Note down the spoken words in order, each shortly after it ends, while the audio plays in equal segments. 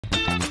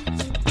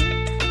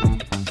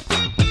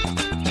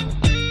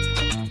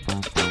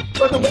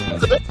welcome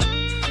back to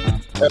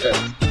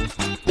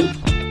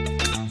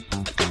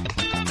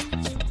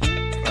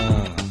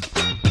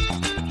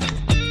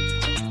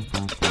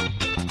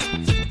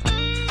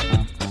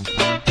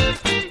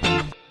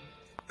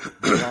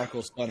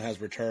Uncle's son has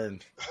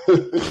returned.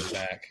 He's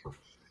back.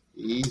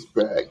 He's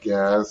back,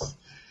 guys.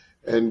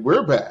 And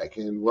we're back.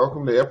 And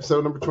welcome to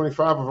episode number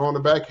 25 of On the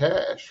Back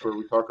Hash, where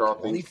we talk all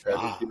things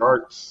Patrick the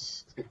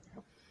Arts.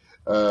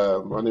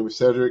 My name is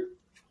Cedric.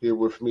 Here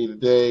with me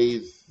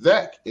today,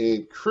 Zach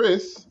and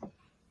Chris.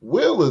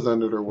 Will is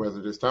under their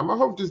weather this time. I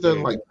hope this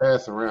doesn't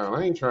pass around.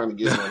 I ain't trying to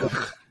get one.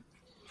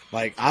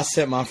 Like, I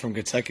sent mine from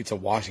Kentucky to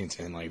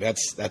Washington. Like,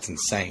 that's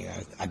insane.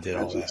 I did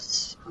all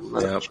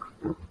that.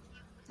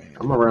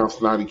 I'm around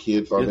snotty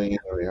kids all day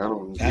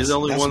anyway. He's the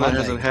only one that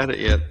hasn't had it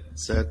yet.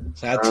 So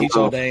I teach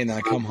all day, and then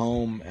I come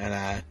home,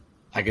 and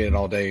I get it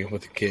all day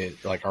with the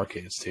kids, like our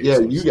kids, too. Yeah,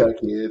 so you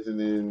got kids, and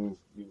then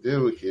you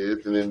deal with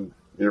kids, and then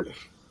you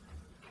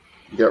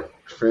got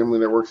family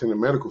that works in the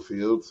medical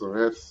field, so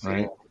that's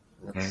right.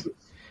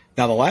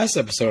 Now, the last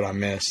episode I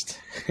missed,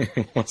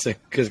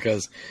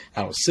 because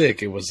I was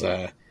sick, it was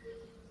I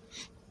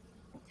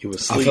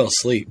fell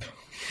asleep,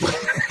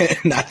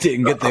 and I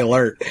didn't get the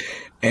alert,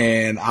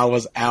 and I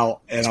was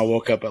out, and I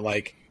woke up at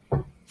like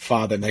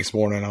 5 the next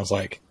morning, and I was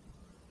like,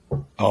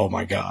 oh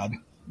my God,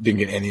 didn't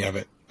get any of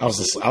it. I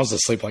was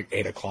asleep like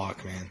 8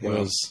 o'clock, man. It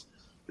was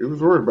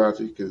worried about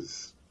you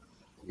because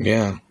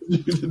you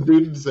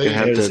didn't say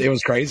it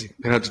was crazy.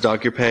 You have to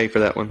dock your pay for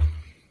that one.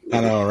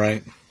 I know,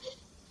 right?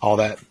 All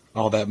that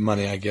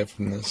money I get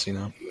from this,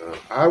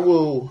 I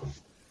will.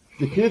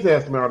 The kids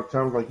ask me all the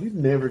time, like, you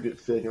never get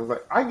sick. And I was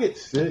like, I get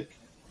sick.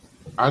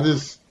 I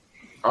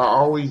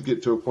always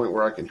get to a point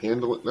where I can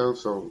handle it now.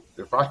 So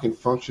if I can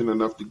function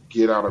enough to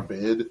get out of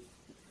bed,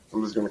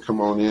 I'm just going to come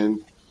on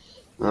in.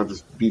 And I'll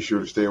just be sure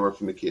to stay away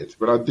from the kids.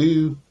 But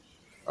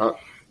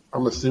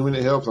I'm assuming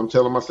it helps. I'm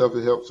telling myself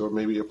it helps, or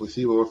maybe a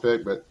placebo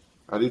effect. But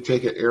I do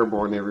take it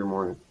airborne every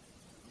morning.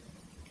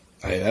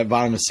 Hey, that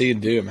vitamin C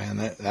do it, man.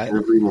 That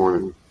every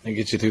morning. That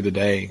gets you through the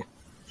day.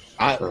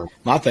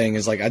 My thing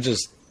is, like, I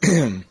just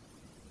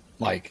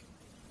like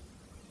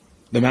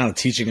the amount of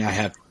teaching I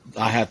have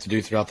to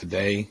do throughout the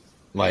day.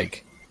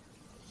 Like,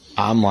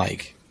 I'm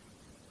like,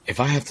 if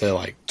I have to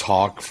like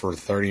talk for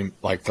 30,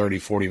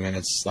 40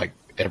 minutes, like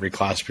every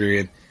class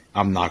period,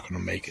 I'm not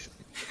going to make it.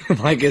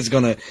 Like,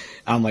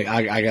 I'm like,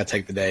 I got to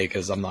take the day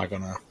because I'm not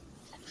going to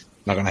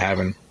have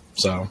him.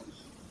 So,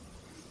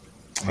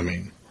 I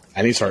mean,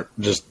 I need to start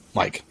just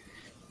like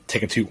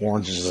taking 2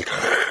 oranges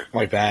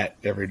like that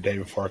every day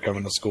before I come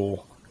into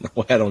school.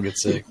 I don't get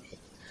sick.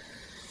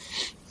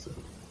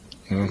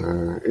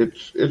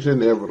 It's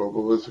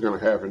inevitable. It's going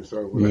to happen.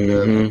 So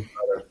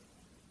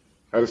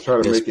I just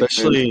try to make it.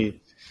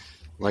 Especially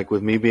like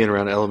with me being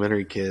around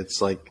elementary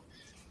kids, like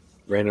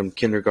random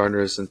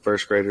kindergartners and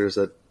first graders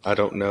that I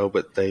don't know,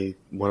 but they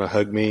want to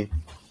hug me.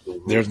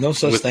 There's no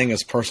such thing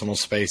as personal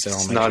space in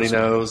elementary snotty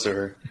nose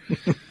or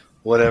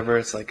whatever.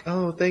 It's like,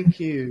 oh, thank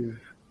you.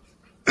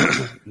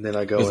 And then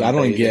I go and I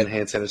don't get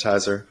hand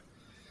sanitizer.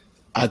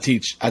 I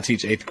teach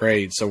 8th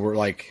grade, so we're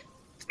like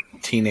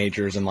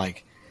teenagers, and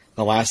like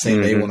the last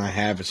thing they want to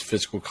have is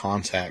physical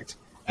contact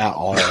at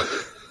all.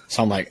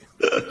 So I'm like,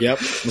 yep,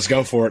 let's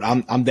go for it.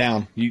 I'm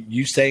down.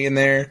 You stay in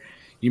there.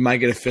 You might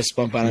get a fist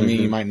bump out of me.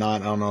 You might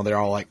not. I don't know. They're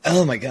all like,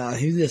 oh my God,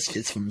 who this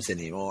fist bumps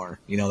anymore?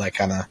 That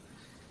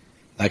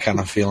kind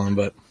of feeling.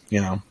 But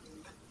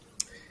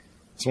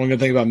it's one good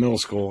thing about middle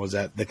school is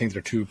that they think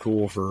they're too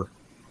cool for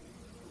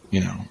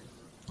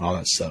all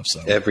that stuff.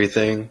 So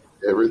everything.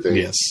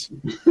 Yes.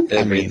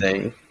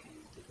 Everything.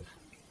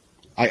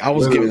 I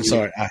was giving,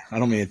 sorry, I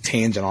don't mean a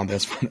tangent on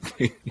this,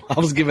 but I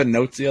was giving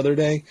notes the other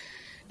day,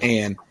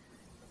 and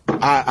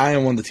I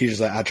am one of the teachers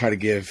that I try to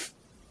give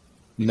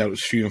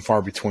notes few and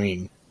far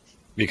between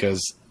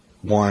because,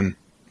 1,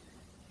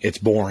 it's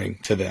boring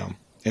to them,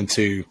 and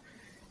 2,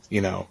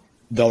 the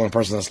only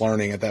person that's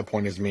learning at that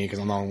point is me because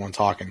I'm the only one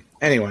talking.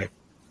 Anyway,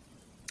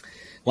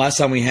 last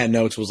time we had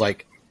notes was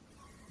like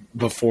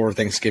before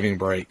Thanksgiving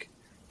break,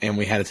 and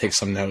we had to take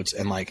some notes,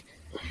 and like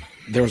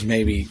there was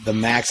maybe the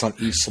max on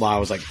each slide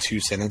was like 2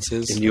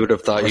 sentences. And you would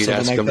have thought you'd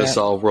ask them to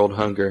solve world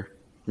hunger,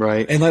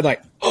 right? And they're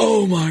like,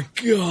 oh my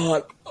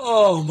God.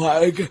 I'm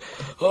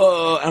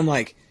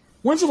like,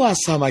 when's the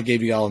last time I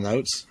gave you all the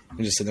notes?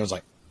 And just sitting there, I was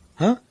like,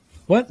 huh?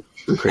 What?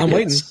 I'm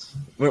waiting.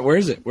 Where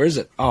is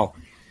it? Oh,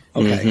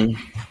 okay.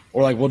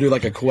 Or like we'll do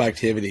like a cool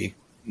activity,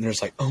 and they're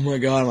just like, oh my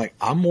God. I'm like,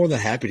 I'm more than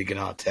happy to get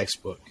out a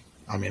textbook.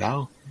 I mean,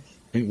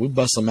 we'll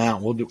bust them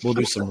out. We'll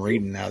do some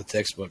reading out of the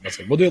textbook. I was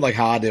like, we'll do it like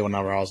how I did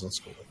whenever I was in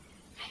school.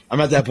 I'm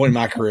at that point in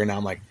my career now.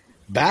 I'm like,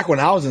 back when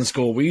I was in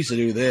school, we used to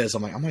do this.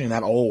 I'm like, I'm not even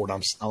that old.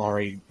 I'm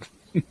already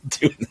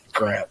doing that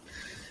crap.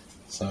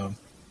 So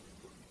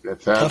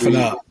that's toughen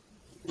up.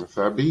 That's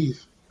how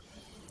bees.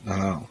 I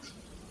know.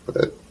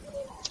 But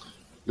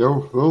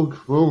we'll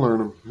learn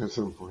them at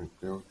some point.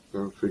 They'll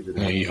figure it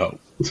out. Yeah, you hope.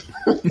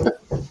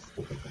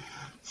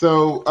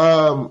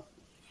 So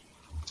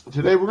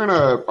today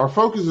our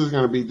focus is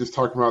gonna be just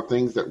talking about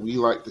things that we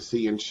like to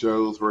see in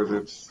shows, whether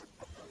it's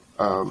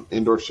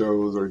indoor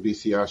shows or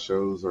DCI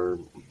shows or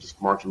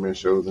just marching band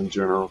shows in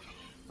general.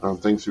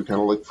 Things we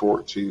kind of look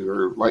forward to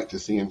or like to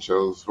see in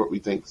shows, what we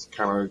think's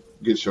kind of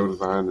good show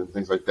design and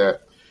things like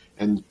that.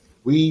 And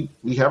we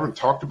haven't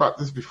talked about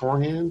this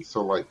beforehand,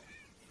 so like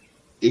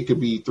it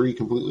could be 3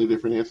 completely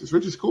different answers,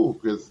 which is cool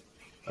because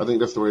I think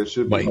that's the way it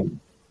should be.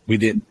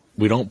 Wait,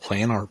 we don't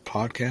plan our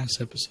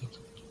podcast episodes?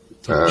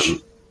 I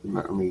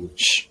mean,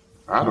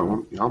 I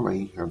don't. Y'all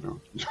may. I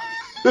don't.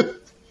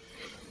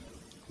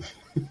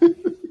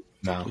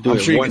 No, I'm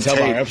sure you can tell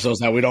by our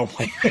episodes now we don't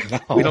plan.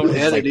 No, we don't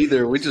edit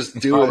either. We just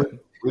do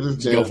it. We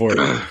just go for it.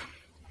 You're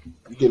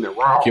getting it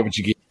raw. Get what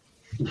you get.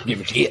 Get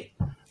what you get.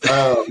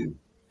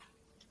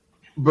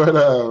 But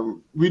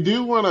we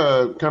do want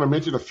to kind of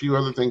mention a few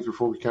other things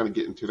before we kind of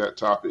get into that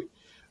topic.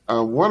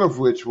 One of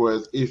which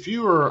was if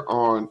you are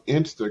on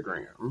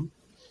Instagram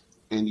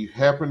and you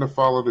happen to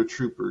follow the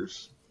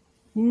Troopers,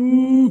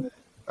 they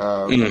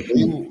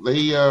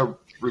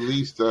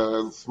released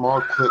a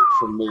small clip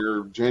from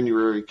their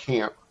January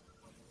camp.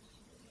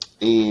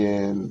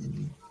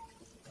 And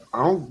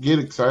I don't get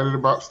excited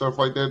about stuff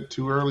like that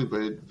too early,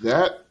 but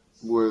that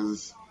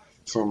was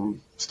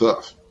some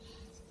stuff.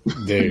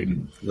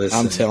 Dude, listen,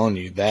 I'm telling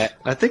you that.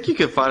 I think you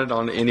can find it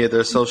on any of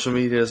their social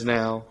medias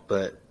now,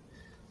 but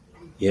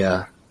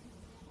yeah.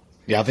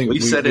 Yeah, I think we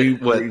said it,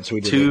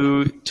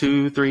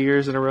 2-3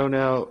 years in a row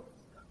now.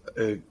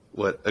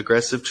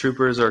 Aggressive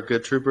troopers are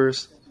good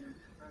troopers,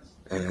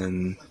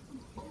 and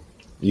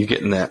you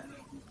getting that.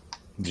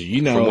 Do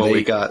you know from what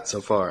we got so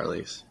far, at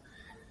least?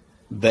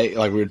 They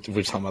like we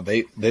were talking about.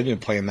 They've been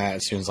playing that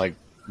as soon as like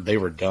they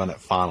were done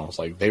at finals.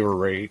 Like they were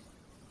ready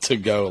to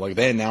go. Like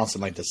they announced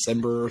in like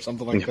December or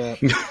something like that.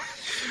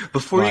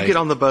 Before you get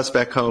on the bus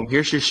back home,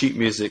 here's your sheet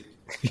music.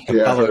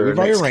 Yeah, we've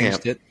already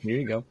arranged it. Here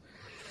you go.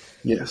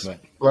 Yes,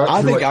 well,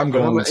 I think I'm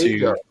going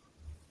to.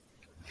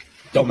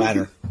 Don't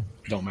matter.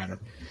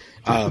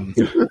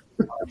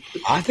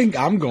 I think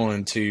I'm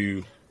going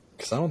to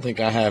because I don't think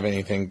I have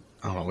anything.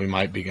 I don't know. We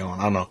might be going.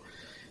 I don't know.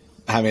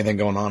 I have anything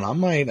going on. I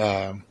might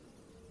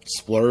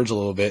splurge a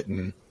little bit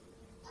and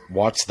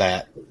watch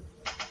that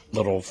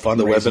little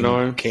fundraising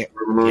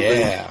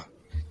webinar.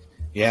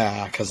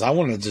 Yeah, because I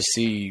want to just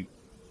see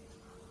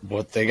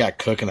what they got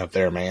cooking up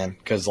there, man.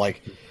 Because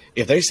like,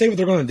 if they say what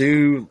they're going to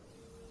do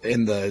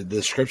in the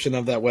description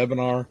of that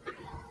webinar,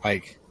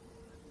 like,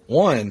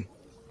 one,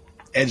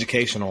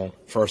 educational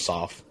first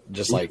off,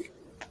 just like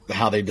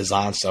how they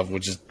design stuff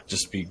would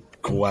just be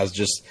cool as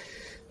just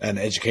an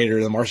educator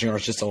in the marching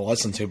arts just to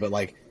listen to, but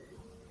like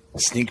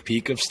sneak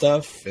peek of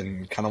stuff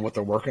and kind of what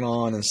they're working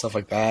on and stuff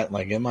like that.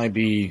 Like it might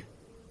be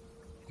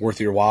worth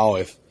your while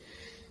if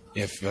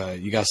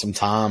you got some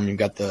time, you've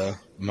got the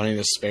money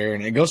to spare,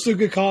 and it goes to a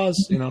good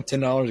cause. You know,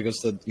 $10 it goes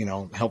to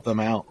help them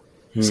out.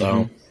 Mm-hmm.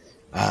 So,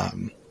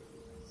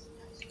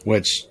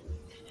 which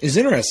is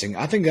interesting.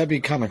 I think that'd be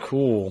kind of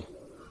cool.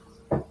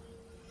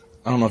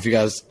 I don't know if you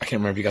guys, I can't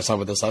remember if you guys talked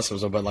about this last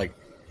episode, but like,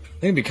 I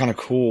think it'd be kind of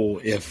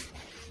cool if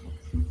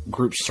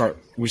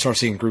we start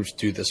seeing groups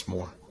do this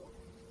more.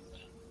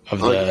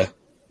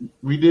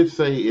 We did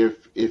say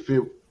if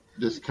it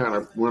just kind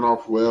of went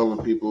off well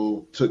and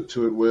people took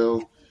to it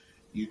well,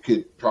 you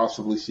could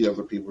possibly see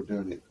other people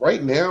doing it.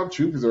 Right now,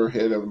 Troopers are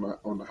ahead of them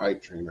on the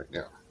hype train right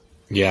now.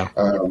 Yeah.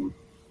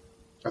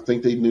 I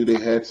think they knew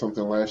they had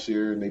something last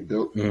year and they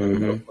built.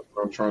 I'm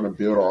trying to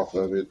build off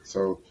of it,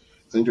 so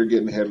I think they're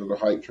getting ahead of the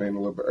hype train a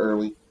little bit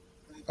early.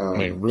 I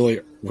mean,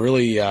 really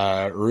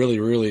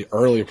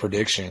early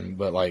prediction,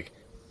 but like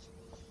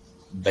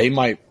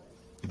if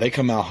they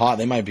come out hot,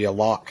 they might be a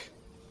lock,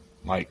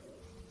 like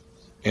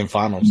in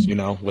finals.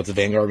 With the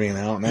Vanguard being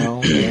out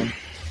now, man,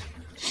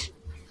 it's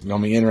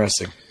gonna be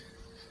interesting.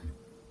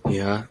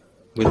 Yeah,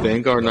 with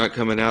Vanguard not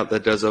coming out,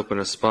 that does open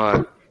a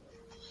spot.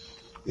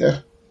 Yeah,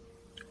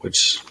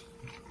 which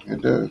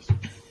it does.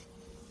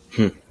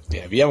 Yeah,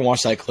 if you haven't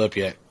watched that clip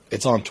yet,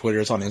 it's on Twitter,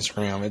 it's on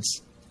Instagram, I'm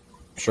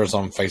sure it's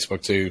on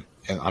Facebook too,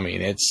 and I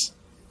mean it's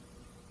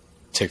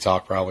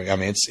TikTok probably. I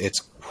mean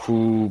it's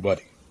whoo,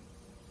 buddy.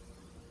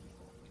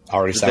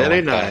 Already sound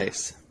very like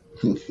nice.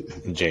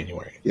 In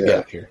January.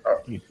 Yeah. Here.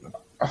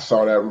 I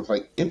saw that and was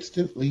like,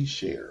 instantly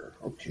share.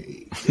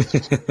 Okay.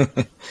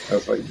 I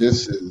was like,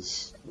 this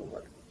is,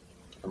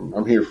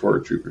 I'm here for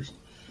it, Troopers.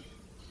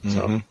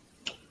 Mm-hmm.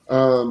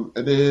 So,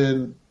 and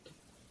then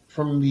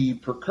from the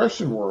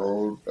percussion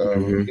world,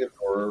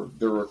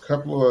 there were a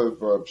couple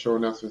of show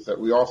announcements that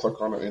we also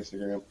caught on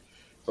Instagram.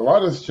 So a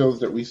lot of shows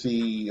that we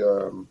see,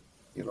 show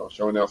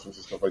announcements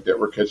and stuff like that,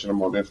 we're catching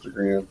them on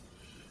Instagram.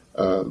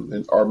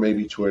 Or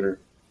maybe Twitter.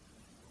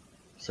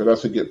 So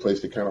that's a good place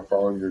to kind of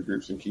follow your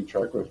groups and keep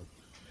track with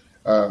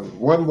them.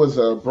 One was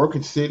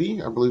Broken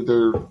City. I believe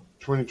their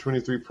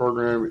 2023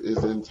 program is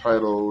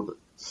entitled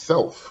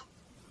Self.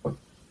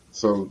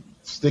 So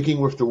sticking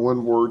with the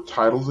one-word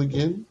titles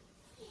again.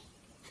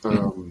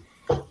 I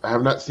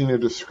have not seen a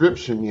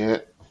description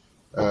yet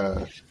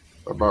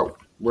about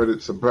what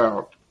it's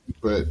about,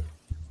 but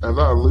as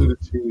I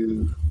alluded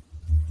to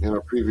in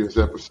a previous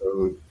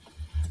episode,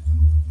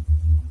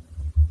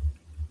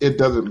 it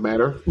doesn't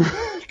matter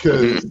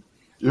because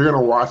you're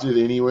gonna watch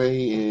it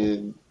anyway,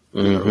 and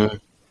you know,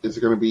 it's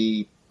gonna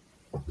be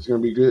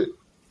good.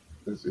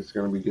 It's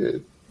gonna be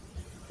good.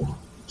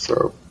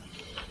 So,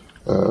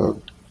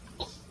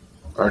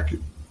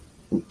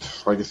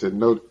 like I said,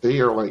 no, they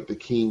are like the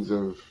kings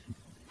and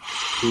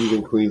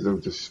queens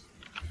of just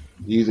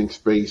using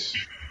space,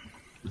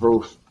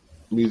 both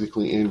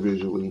musically and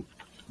visually,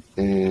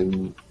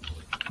 and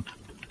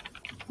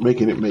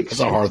making it make sense.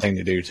 It's a hard thing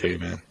to do too,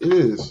 man. It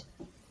is.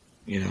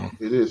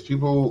 It is.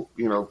 People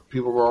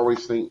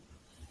always think,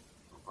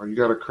 oh, you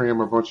got to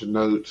cram a bunch of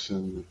notes,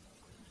 and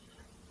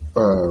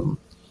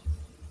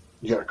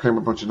you got to cram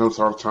a bunch of notes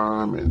all the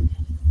time, and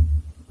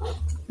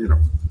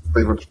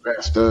play a bunch of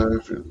fast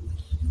stuff, and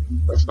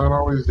that's not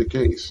always the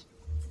case.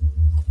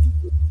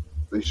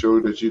 They show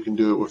that you can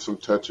do it with some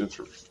touch and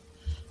some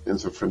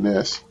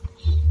finesse.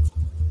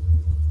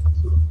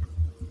 So,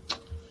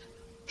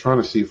 trying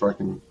to see if I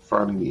can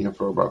find any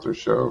info about their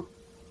show,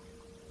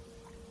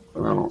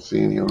 but I don't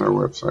see any on their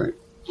website.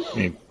 I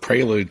mean,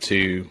 prelude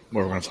to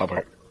what we're going to talk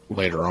about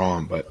later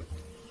on, but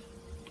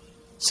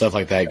stuff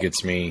like that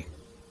gets me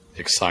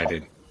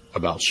excited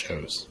about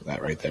shows.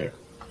 That right there.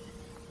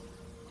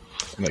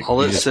 Like,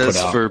 all it says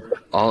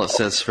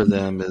for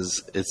them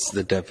is it's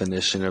the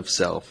definition of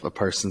self, a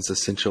person's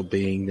essential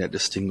being that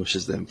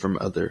distinguishes them from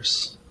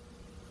others.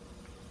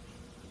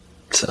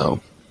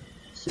 So,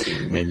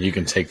 I mean, you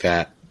can take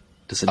that.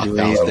 Doesn't do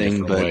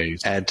anything but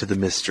add to the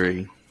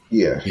mystery.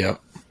 Yeah.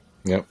 Yep.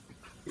 You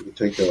can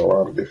take that a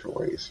lot of different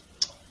ways.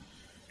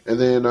 And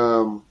then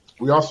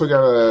we also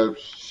got a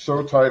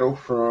show title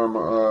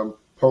from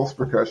Pulse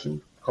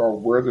Percussion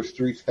called "Where the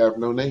Streets Have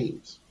No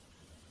Names."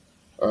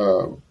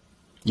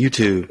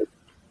 U2.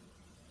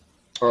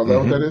 Oh, is that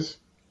what that is?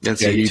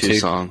 That's a U2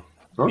 song.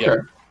 Okay.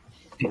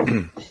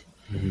 Yep.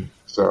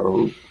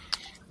 So,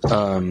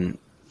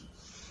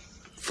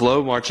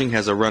 Flow Marching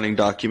has a running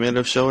document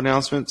of show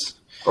announcements.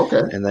 Okay.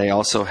 And they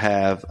also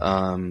have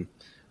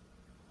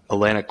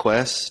Atlanta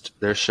Quest.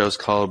 Their show's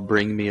called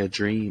Bring Me a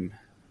Dream.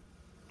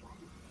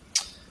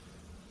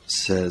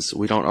 Says,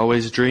 we don't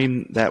always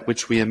dream that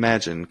which we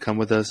imagine. Come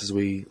with us as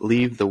we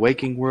leave the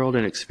waking world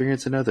and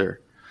experience another.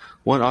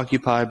 One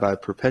occupied by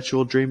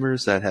perpetual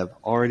dreamers that have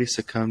already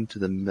succumbed to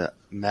the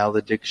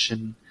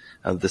malediction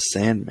of the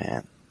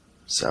Sandman.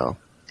 So,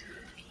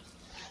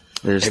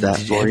 there's that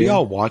for you. Have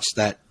y'all watched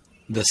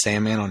The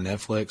Sandman on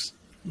Netflix?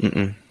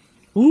 Mm-mm.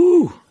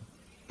 Woo!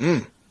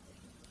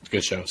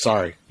 Good show.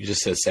 Sorry. You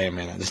just said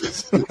Sandman. I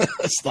just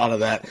thought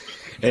of that.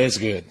 It's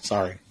good.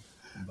 Sorry.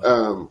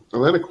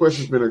 Atlanta Quest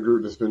has been a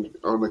group that's been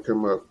on the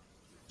come up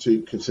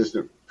to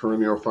consistent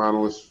perennial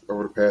finalists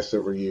over the past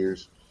several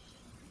years.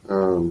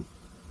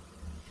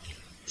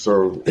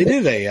 So they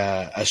did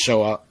a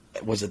show.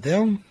 Was it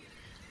them?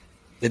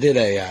 They did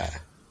a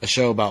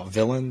show about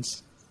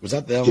villains. Was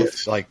that them?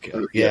 Yes.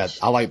 Yes.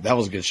 I like that.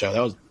 Was a good show.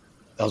 That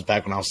was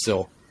back when I was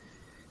still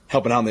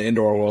helping out in the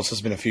indoor world. So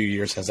it's been a few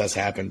years since that's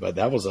happened, but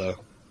that was a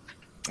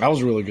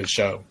really good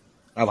show.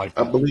 I like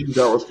that. I believe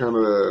that was kind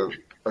of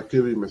I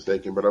could be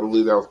mistaken, but I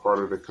believe that was part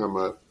of the come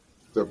up.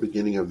 The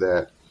beginning of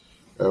that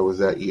was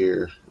that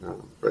year,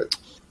 but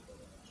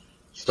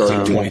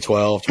starting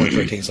 2012,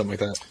 2013, something like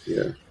that.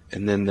 Yeah.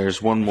 And then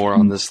there's one more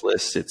on this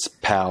list. It's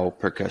POW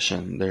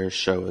Percussion. Their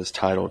show is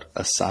titled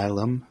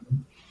Asylum.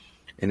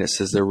 And it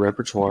says their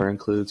repertoire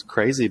includes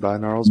Crazy by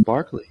Gnarls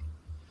Barkley.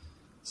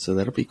 So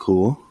that'll be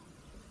cool.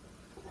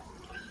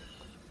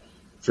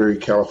 Very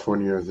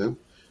California of them.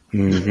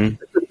 Mm-hmm.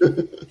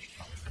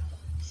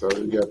 So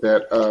we got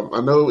that.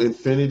 I know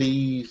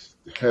Infinity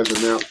has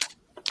announced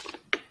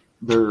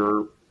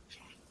their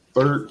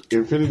third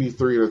Infinity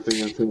 3, and I think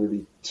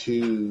Infinity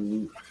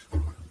 2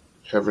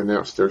 have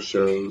announced their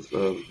shows.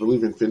 I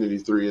believe Infinity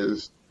 3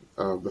 is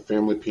the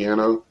Family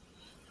Piano.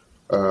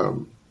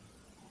 The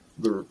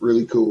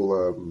really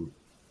cool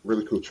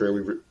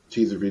trailer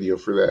teaser video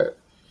for that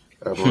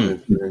on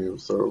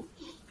Instagram. So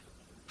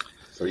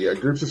yeah,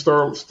 groups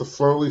are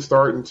slowly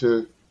starting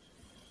to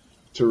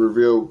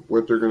reveal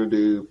what they're going to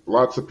do.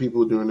 Lots of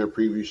people doing their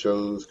preview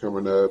shows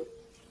coming up.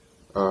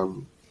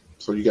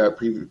 So you got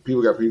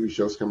people got preview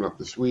shows coming up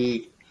this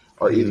week,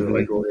 or either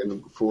like going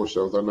into full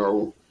shows. I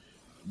know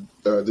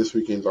this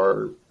weekend's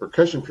our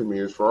percussion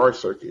premieres for our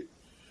circuit.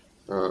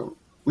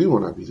 We will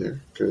not be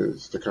there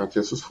because the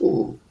contest was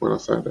full when I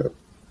signed up.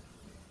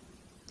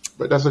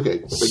 But that's okay.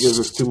 That gives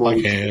us 2 more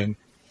weeks.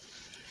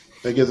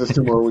 That gives us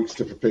 2 more weeks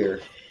to prepare.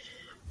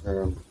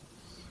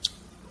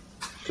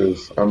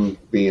 Because I'm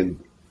being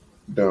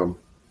dumb.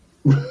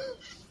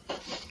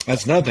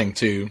 That's nothing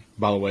too,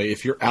 by the way.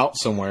 If you're out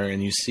somewhere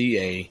and you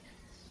see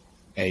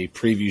a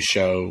preview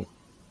show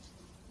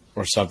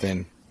or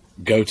something,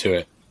 go to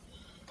it.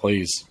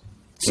 Please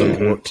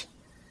support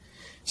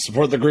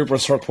the group or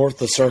support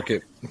the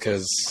circuit,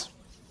 because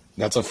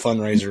that's a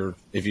fundraiser.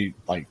 If you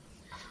like,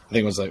 I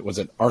think was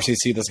it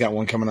RCC that's got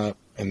one coming up,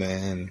 and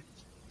then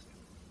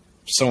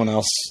someone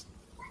else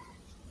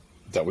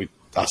that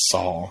I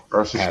saw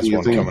RCC has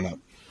one coming up.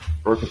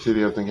 Broken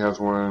City, I think, has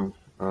one.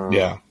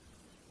 Yeah,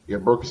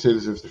 Broken City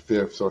is the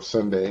 5th, so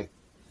Sunday.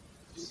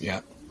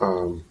 Yeah.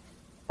 Or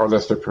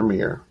that's the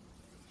premiere.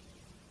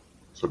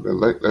 So that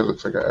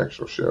looks like an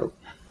actual show.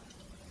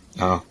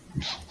 Oh.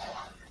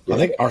 I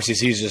think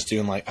RCC is just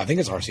doing I think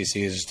it's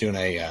RCC is just doing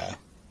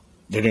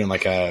they're doing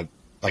like a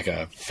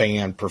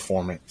fan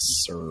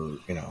performance or,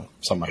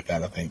 something like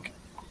that, I think.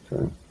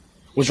 Okay.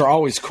 Which are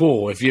always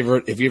cool. If you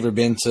ever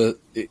been to,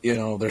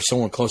 there's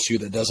someone close to you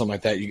that does something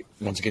like that.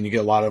 Once again, you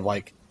get a lot of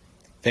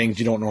things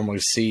you don't normally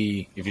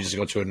see if you just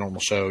go to a normal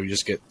show. You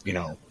just get,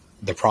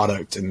 the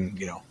product and,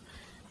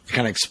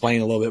 kind of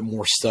explain a little bit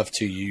more stuff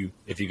to you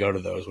if you go to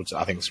those, which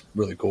I think is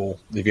really cool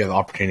if you have the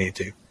opportunity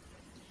to.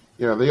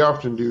 Yeah, they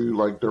often do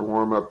their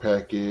warm up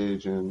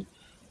package and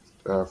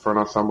front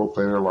ensemble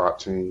play their lot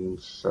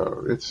teams.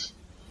 So it's,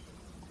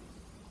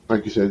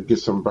 like you said, get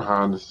some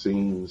behind the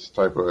scenes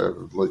type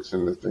of looks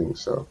into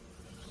things. So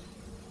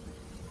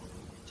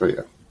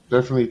yeah,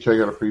 definitely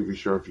check out a preview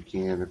show if you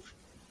can. If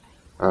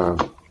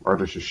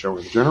artists' show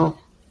in general,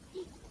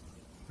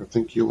 I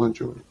think you'll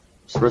enjoy it,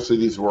 especially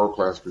these world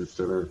class groups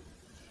that are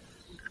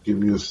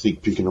giving you a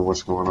sneak peek into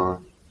what's going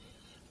on.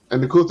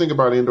 And the cool thing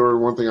about Indoor,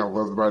 one thing I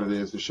love about it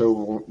is the show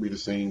won't be the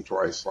same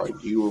twice.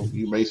 You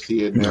may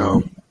see it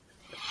now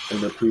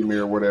in the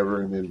premiere or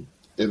whatever, and then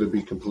it'll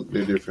be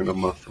completely different a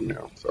month from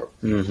now. So,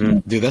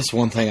 Dude, that's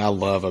one thing I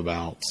love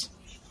about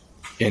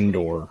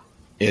Indoor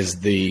is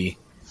the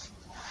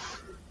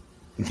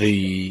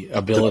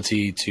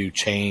ability to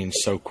change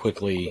so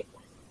quickly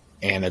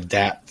and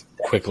adapt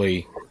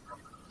quickly,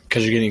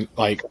 because you're getting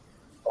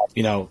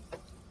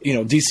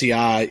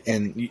DCI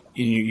and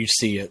you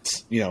see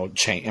it,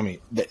 change. I mean,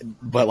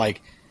 but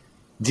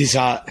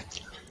DCI.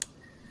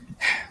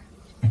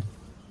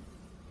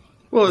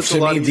 Well, it's to a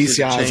lot me,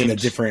 easier to DCI is in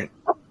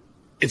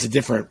a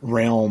different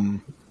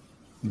realm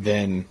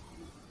than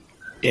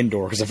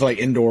Indoor, because I feel like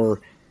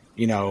Indoor,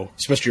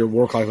 especially your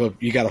work life,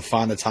 you got to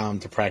find the time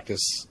to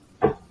practice,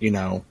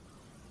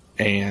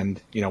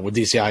 and with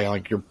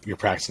DCI, you're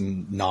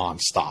practicing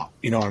nonstop.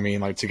 You know what I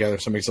mean? Together,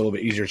 so it makes it a little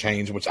bit easier to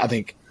change, which I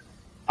think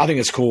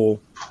it's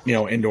cool.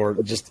 Indoor,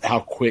 just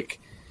how quick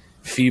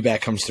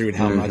feedback comes through and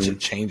how much it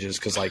changes.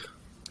 Because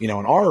in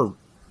our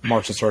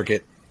marching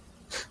circuit,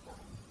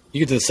 you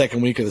get to the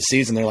second week of the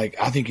season, they're like,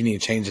 I think you need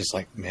to change this.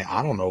 Man,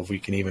 I don't know if we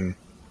can even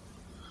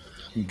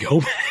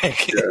go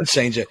back and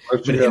change it.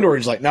 But Indoor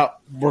is no,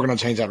 we're going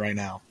to change that right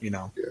now.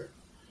 Yeah.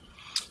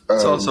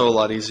 It's also a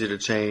lot easier to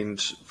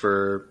change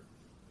for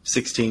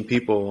 16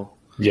 people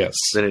yes,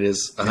 than it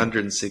is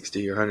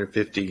 160 or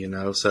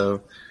 150,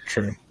 so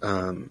true.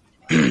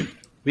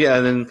 Yeah,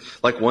 and then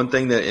one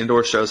thing that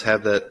indoor shows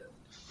have that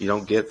you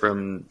don't get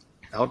from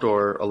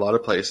outdoor a lot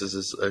of places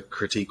is a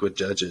critique with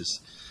judges.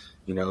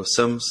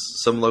 Some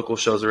local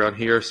shows around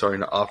here are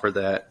starting to offer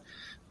that,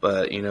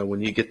 but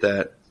when you get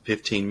that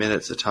 15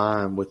 minutes of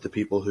time with the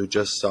people who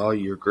just saw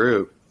your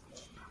group,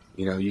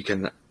 you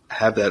can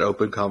have that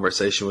open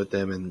conversation with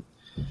them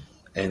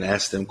and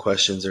ask them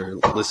questions or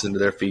listen to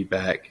their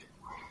feedback,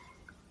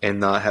 and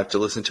not have to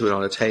listen to it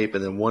on a tape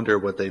and then wonder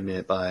what they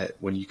meant by it,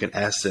 when you can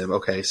ask them,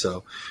 okay,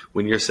 so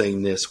when you're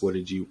saying this, what are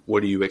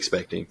you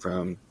expecting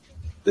from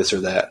this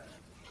or that?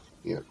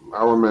 Yeah,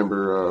 I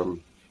remember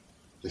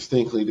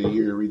distinctly the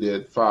year we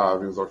did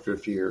 5. It was our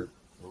 5th year.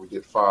 And we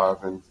did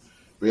 5, and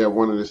we had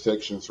one of the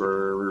sections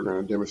where we were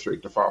going to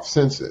demonstrate the 5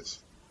 senses.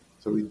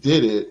 So we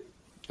did it,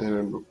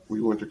 and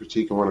we went to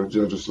critique, and one of the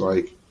judges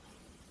was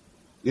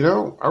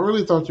I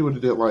really thought you would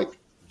have did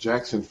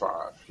Jackson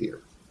 5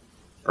 here,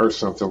 or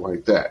something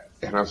like that.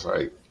 And I was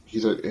he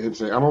said,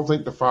 I don't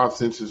think the 5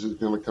 senses is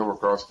going to come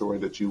across the way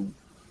that you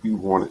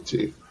want it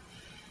to.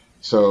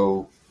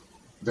 So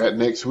that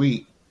next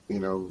week,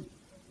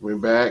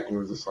 went back and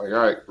was just all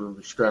right,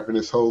 we're scrapping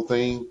this whole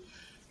thing.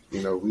 We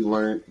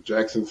learned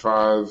Jackson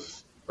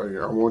 5.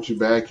 I want you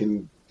back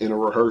in a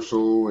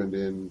rehearsal, and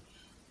then,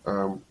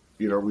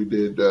 we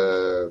did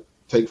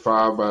Take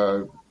 5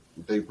 by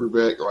Dave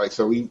Brubeck.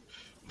 So we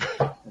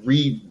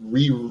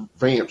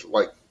revamped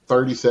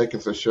 30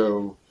 seconds a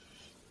show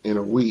in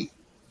a week.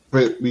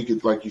 But we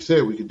could, like you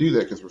said, we could do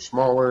that because we're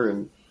smaller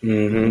and,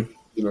 you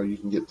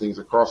can get things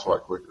across a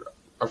lot quicker.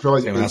 I feel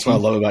like that's what I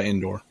love about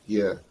Indoor.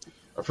 Yeah.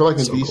 I feel like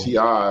in so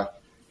DCI,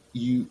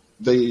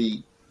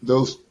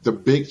 cool. The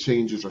big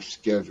changes are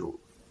scheduled.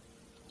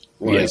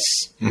 Yes.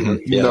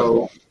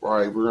 All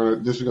right, we're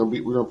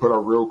gonna put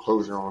our real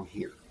closer on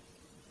here.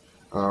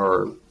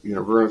 Or,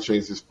 we're gonna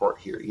change this part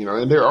here.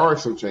 And there are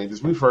some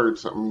changes. We heard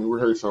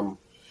some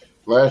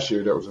last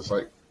year that was just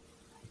that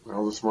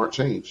was a smart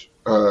change.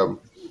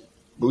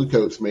 Blue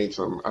Coats made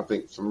some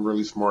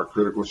really smart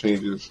critical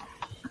changes.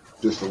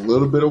 Just a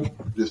little bit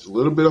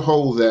of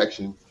holes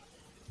action,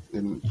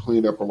 and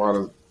cleaned up a lot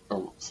of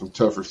some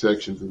tougher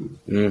sections.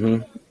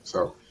 And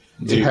so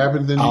it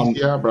happens in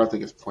DCI, but I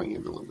think it's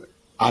planned a little bit.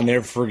 I'll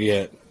never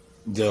forget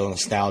the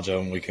nostalgia,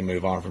 and we can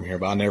move on from here.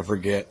 But I'll never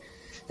forget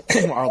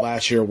our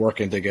last year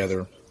working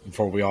together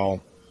before we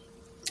all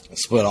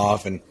split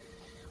off, and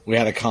we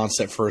had a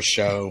concept for a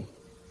show.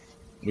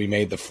 We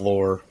made the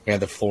floor. We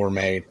had the floor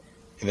made,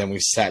 and then we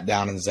sat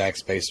down in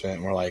Zach's basement,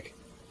 and we're like,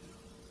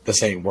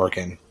 "This ain't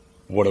working.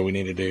 What do we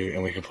need to do?"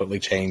 And we completely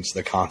changed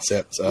the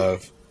concept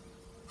of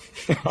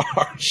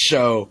our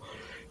show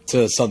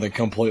to something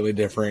completely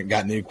different,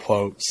 got new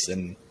quotes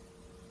and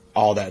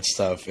all that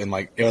stuff. And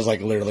like, it was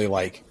like literally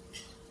like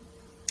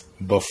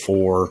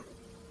before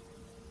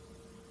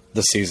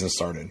the season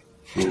started.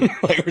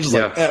 Like, we're just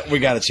like, we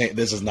got to change.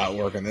 This is not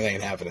working. It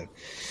ain't happening.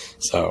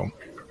 So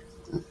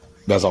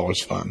that's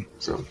always fun.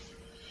 So,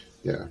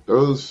 yeah,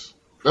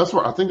 that's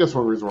why I think that's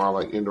one reason why I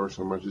like indoor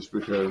so much, is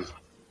because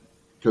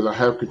I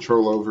have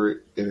control over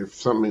it, and if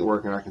something ain't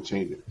working, I can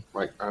change it.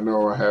 Like, I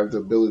know I have the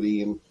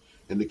ability, and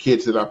the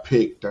kids that I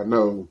picked, I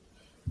know,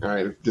 all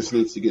right, if this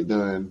needs to get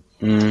done,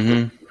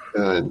 done.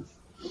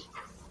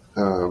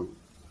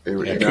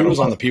 Kudos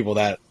on the people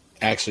that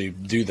actually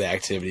do the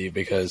activity,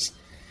 because,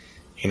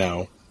 you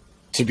know,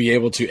 to be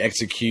able to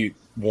execute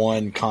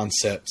one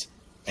concept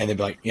and then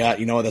be like, yeah,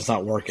 you know what, that's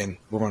not working.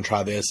 We're going to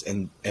try this,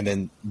 and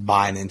then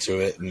buying into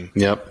it and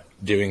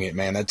doing it,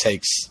 man. That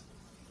takes.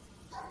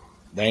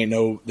 There ain't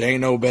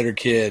no better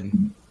kid.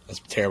 That's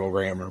terrible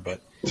grammar,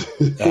 but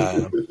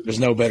there's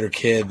no better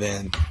kid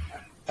than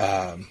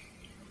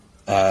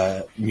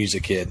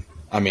Music Kid.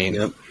 I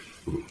mean,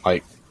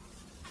 like,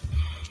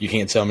 you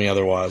can't tell me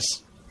otherwise.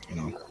 You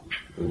know,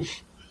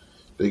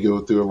 they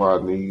go through a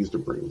lot and they use the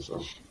brain.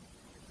 So,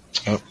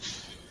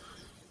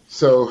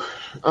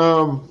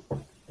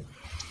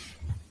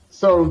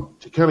 so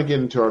to kind of get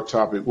into our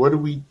topic, what do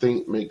we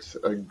think makes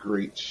a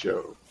great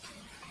show?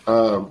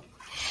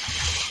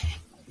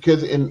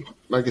 Because,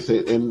 like I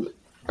said,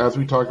 as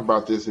we talk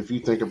about this, if you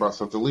think about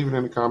something, leave it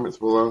in the comments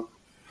below.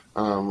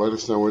 Let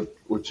us know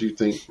what you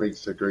think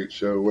makes a great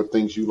show, what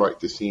things you like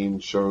to see in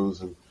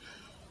shows,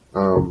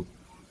 and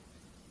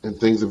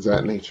things of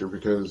that nature.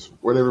 Because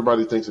what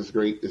everybody thinks is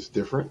great is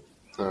different.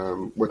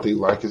 What they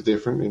like is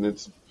different,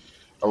 and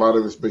a lot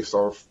of it's based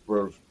off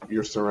of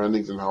your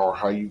surroundings and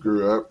how you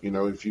grew up. You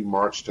know, if you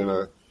marched in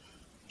a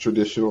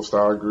traditional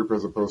style group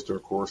as opposed to a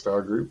core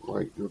style group,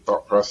 like your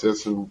thought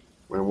process and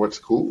what's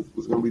cool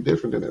is going to be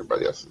different than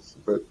everybody else's.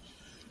 But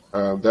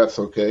that's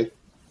okay.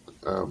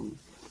 It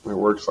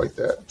works like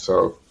that.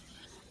 So,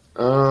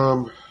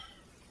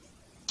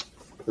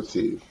 let's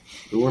see.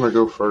 We want to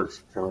go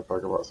first, kind of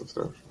talk about some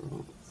stuff.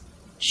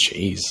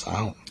 Jeez,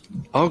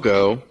 I'll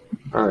go.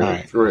 All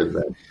right. Go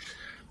ahead,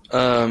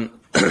 man.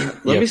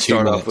 Let me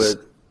start off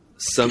with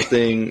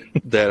something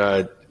that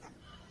I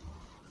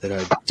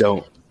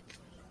don't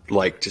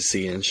like to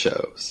see in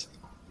shows.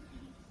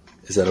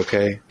 Is that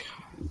okay?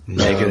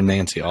 Naked and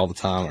Nancy all the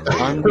time.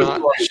 I'm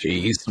not.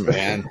 Jeez,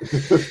 man.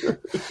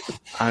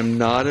 I'm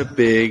not a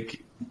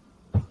big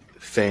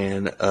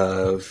fan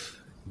of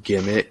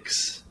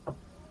gimmicks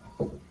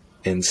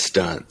and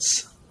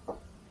stunts.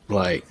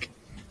 Like,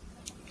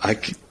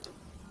 I've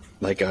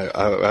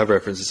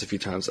referenced this a few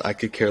times. I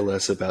could care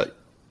less about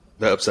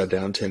the upside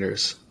down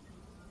tenors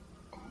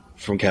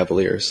from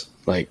Cavaliers.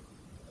 Like,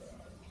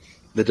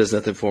 that does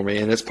nothing for me,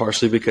 and it's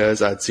partially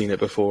because I'd seen it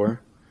before,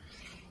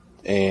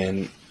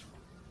 and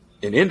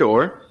in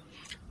indoor,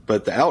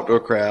 but the outdoor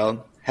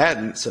crowd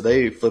hadn't, so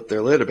they flipped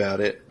their lid about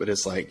it. But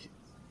it's like,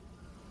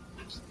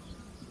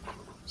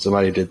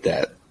 somebody did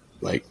that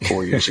like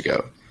 4 years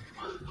ago.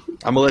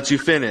 I'm gonna let you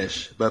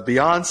finish, but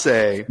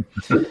Beyonce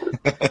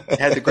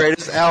had the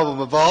greatest album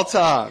of all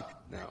time.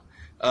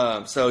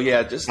 No, so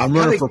yeah, just I'm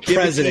running for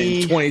president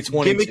in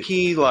 2020.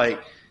 Gimmicky,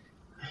 like,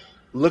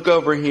 look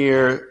over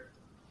here,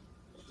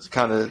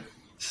 kind of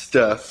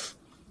stuff.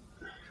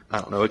 I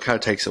don't know. It kind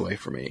of takes away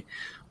from me.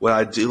 What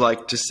I do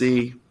like to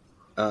see,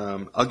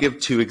 I'll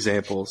give two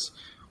examples.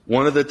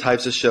 One of the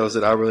types of shows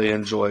that I really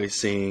enjoy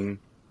seeing,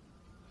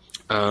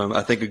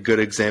 I think a good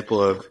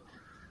example of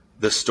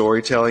the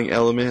storytelling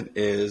element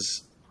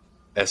is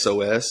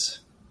SOS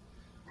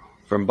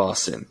from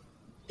Boston.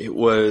 It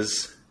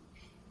was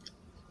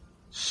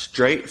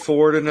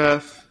straightforward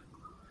enough,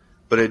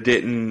 but it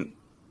didn't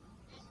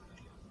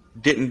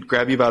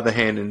grab you by the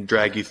hand and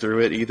drag you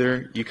through it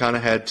either. You kind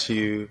of had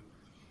to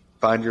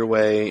find your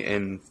way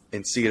and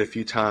see it a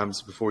few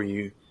times before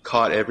you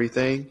caught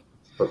everything.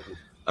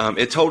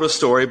 It told a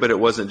story, but it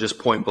wasn't just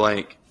point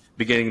blank,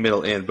 beginning,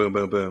 middle, end, boom,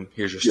 boom, boom,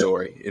 here's your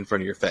story in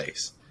front of your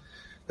face.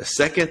 The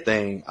second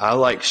thing, I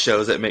like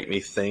shows that make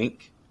me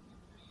think.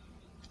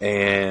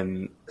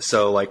 And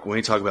so, like, when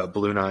we talk about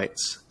Blue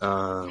Knights,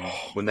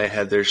 when they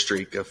had their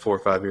streak of 4 or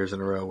 5 years in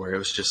a row where it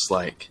was just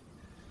like,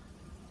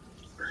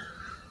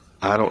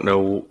 I don't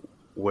know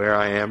where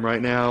I am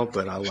right now,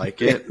 but I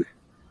like it.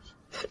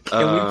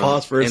 Can we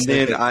pause for a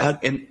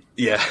second?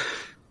 Yeah.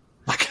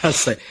 I gotta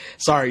say,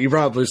 sorry, you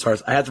brought up Blue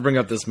Stars. I have to bring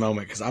up this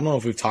moment because I don't know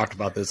if we've talked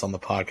about this on the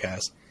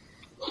podcast,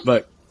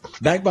 but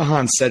back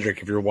behind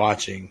Cedric, if you're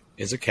watching,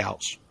 is a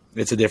couch.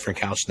 It's a different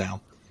couch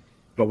now.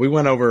 But we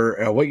went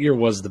over, what year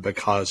was the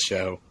Because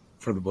show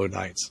for the Blue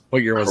Knights?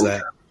 What year was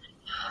that?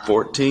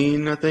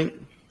 14, I think.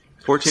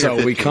 14 so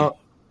or 15.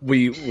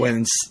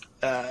 when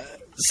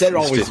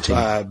Cedric always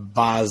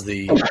buys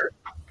the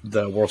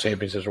World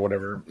Championships or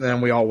whatever,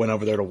 and we all went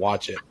over there to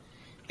watch it.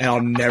 And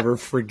I'll never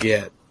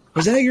forget.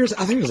 Was that at yours?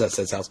 I think it was at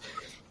Seth's house.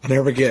 I'll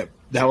never forget.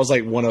 That was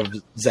like one of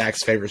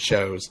Zach's favorite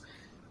shows.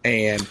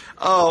 And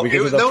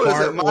it was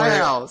at my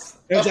house.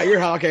 It was at your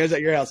house. Okay, it was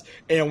at your house.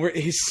 And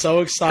he's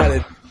so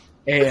excited.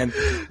 and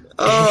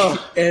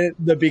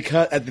and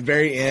because at the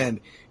very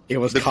end it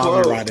was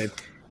copyrighted,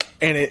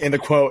 and in the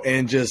quote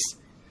and just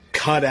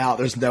cut out.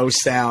 There's no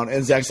sound,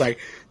 and Zach's like,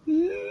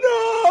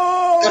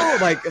 no,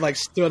 like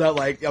stood up,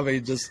 like I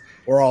mean, just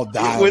we're all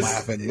dying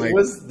laughing. It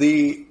was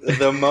the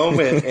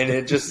moment, and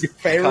it just your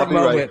favorite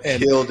moment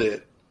and killed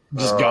it.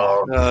 Just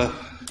gone.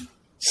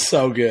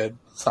 So good.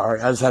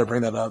 Sorry, I just had to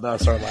bring that up. I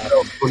started laughing.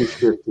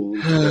 2015.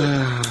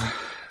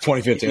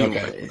 2015.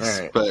 Anyways, okay, all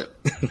right. But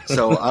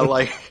so I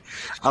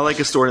like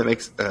a story that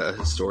makes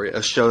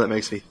a show that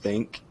makes me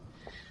think,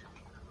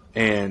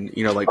 and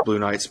like Blue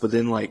Knights. But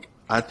then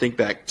I think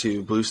back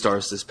to Blue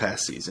Stars this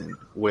past season,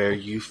 where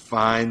you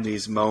find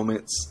these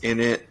moments in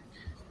it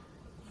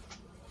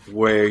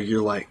where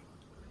you're like,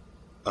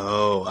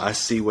 oh, I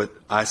see what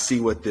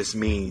this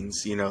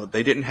means.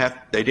 They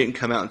didn't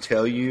come out and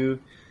tell you.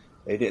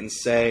 They didn't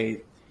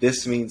say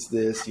this means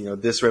this.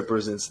 This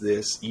represents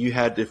this. You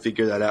had to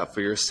figure that out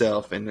for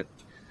yourself, and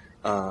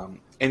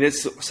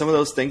it's some of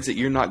those things that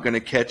you're not going to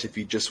catch if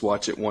you just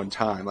watch it one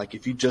time. Like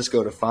if you just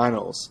go to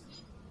finals,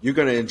 you're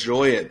going to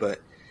enjoy it,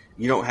 but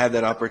you don't have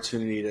that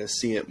opportunity to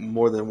see it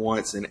more than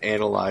once and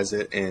analyze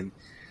it. And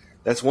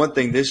that's one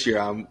thing this year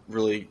I'm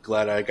really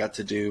glad I got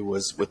to do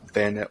was with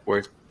Fan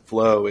Network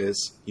Flow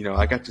is,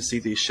 I got to see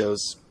these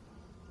shows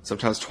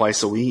sometimes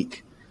twice a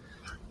week.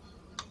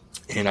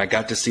 And I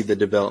got to see the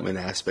development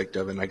aspect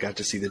of it, and I got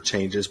to see the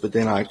changes. But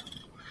then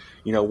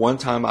one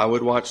time I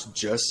would watch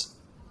just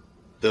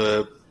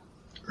the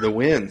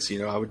wins.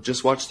 I would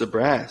just watch the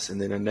brass,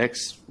 and then the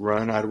next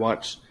run I'd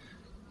watch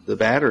the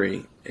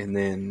battery, and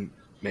then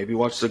maybe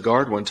watch the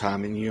guard one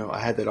time. And I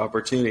had that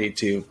opportunity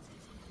to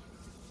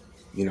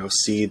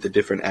see the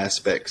different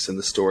aspects and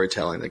the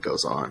storytelling that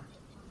goes on.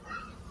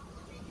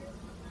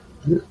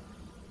 Yeah.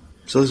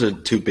 So those are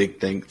two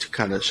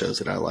kind of shows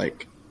that I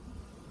like.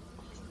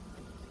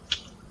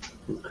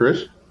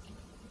 Chris?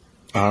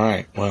 All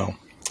right. Well,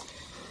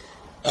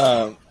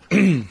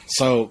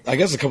 so I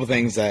guess a couple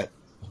things that,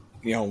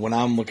 when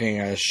I'm looking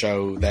at a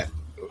show that,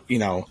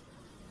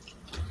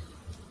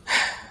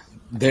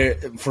 there,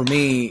 for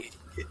me,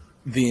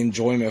 the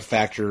enjoyment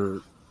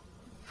factor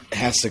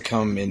has to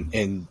come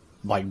in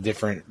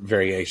different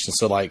variations.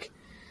 So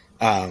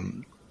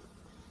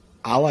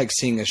I like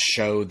seeing a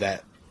show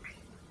that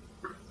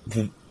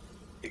kind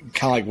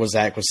of like what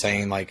Zach was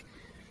saying,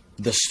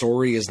 the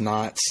story is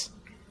not,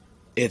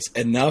 it's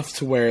enough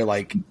to where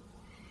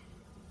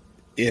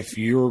if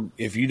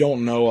you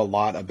don't know a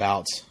lot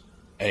about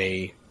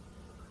a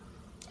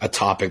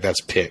topic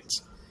that's picked,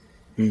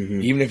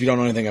 even if you don't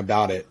know anything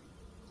about it,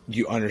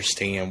 you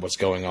understand what's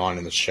going on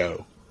in the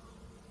show.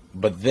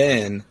 But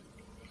then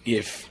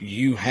if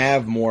you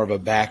have more of a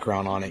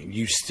background on it,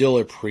 you still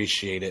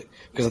appreciate it.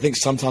 Because I think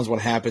sometimes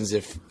what happens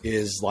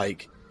is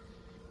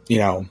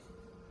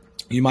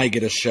you might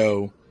get a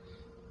show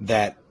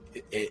that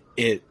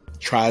it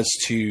tries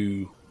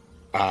to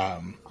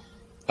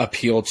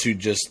appeal to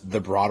just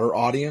the broader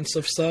audience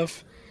of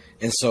stuff.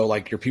 And so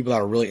your people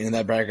that are really in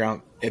that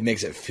background, it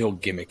makes it feel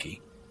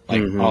gimmicky.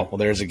 Oh, well,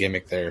 there's a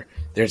gimmick there.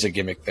 There's a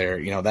gimmick there,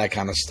 that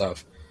kind of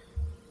stuff.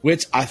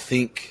 Which I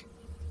think,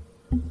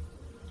 no,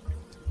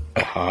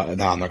 I'm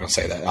not going to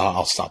say that.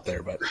 I'll stop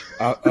there. But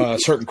a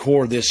certain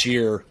core this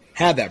year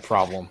had that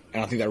problem.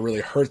 And I think that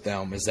really hurt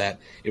them is that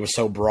it was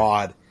so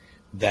broad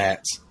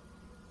that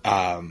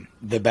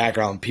the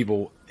background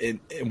people,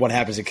 what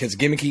happens, it gets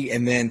gimmicky,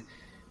 and then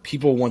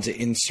people want to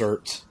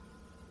insert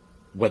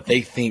what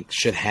they think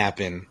should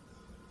happen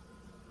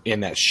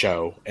in that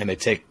show, and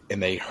it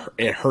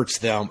hurts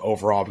them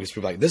overall because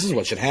people are like, this is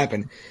what should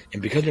happen,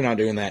 and because you're not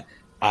doing that,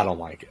 I don't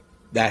like it.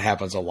 That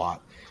happens a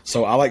lot.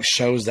 So I like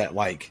shows that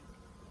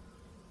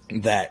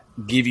that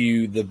give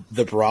you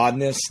the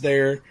broadness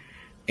there,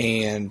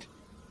 and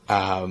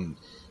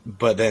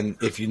but then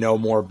if you know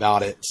more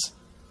about it,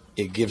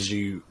 it gives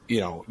you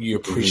you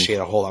appreciate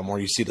a whole lot more.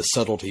 You see the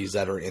subtleties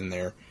that are in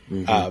there.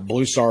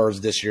 Blue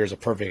Stars this year is a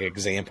perfect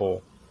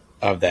example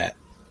of that.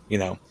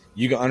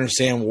 You can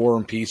understand War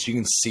and Peace. You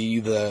can see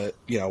the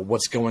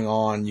what's going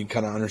on. You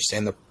kind of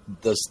understand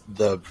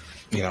the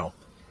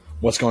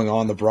what's going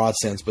on in the broad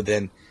sense. But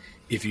then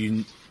if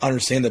you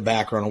understand the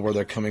background of where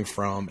they're coming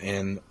from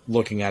and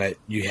looking at it,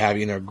 you have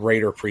a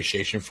greater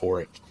appreciation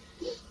for it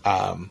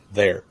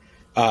there.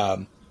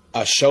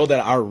 A show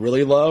that I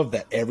really love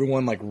that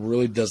everyone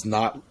really does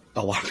not,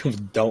 a lot of people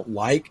don't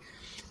like,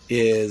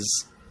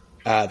 is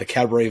the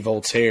Cabaret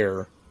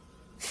Voltaire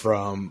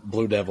from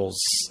Blue Devils.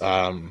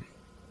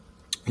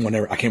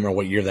 Whenever, I can't remember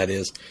what year that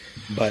is,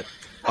 but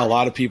a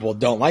lot of people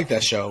don't like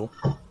that show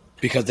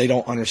because they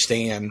don't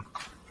understand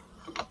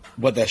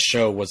what that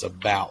show was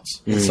about.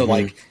 And so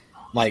it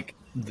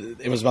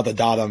was about the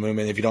Dada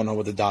movement. If you don't know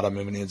what the Dada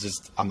movement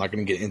is, I'm not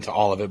going to get into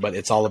all of it, but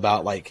it's all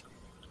about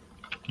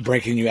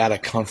breaking you out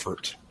of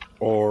comfort,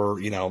 or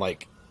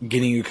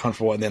getting you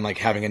comfortable and then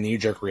having a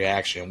knee-jerk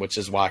reaction, which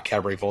is why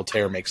Cabaret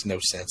Voltaire makes no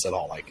sense at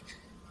all.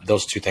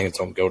 Those two things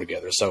don't go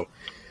together. So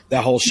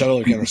that whole show,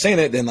 if you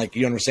understand it, then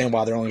you understand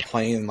why they're only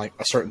playing a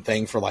certain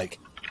thing for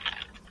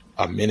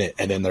a minute,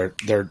 and then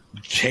they're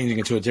changing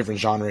into a different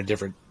genre, a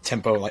different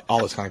tempo, like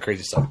all this kind of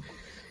crazy stuff.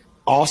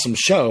 Awesome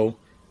show,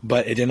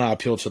 but it did not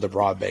appeal to the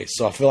broad base.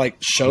 So I feel like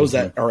shows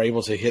that are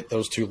able to hit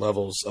those two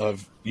levels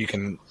of you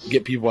can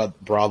get people at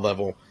the broad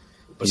level,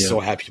 but still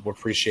have people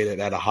appreciate it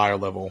at a higher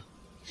level.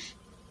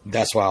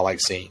 That's what I like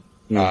seeing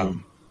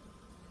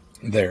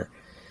there.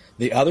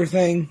 The other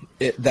thing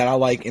that I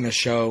like in a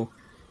show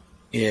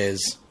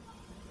is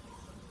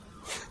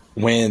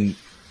when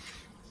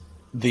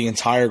the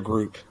entire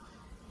group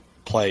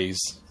plays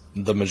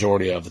the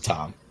majority of the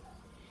time.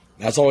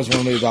 That's always one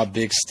of me about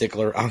big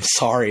stickler. I'm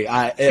sorry.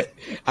 I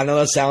know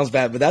that sounds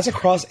bad, but that's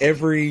across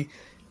every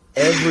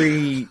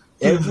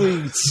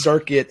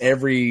circuit,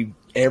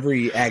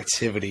 every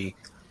activity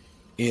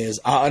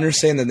is. I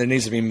understand that there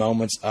needs to be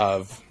moments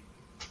of,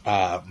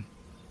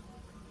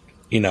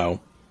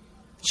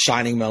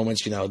 shining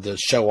moments, to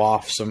show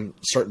off some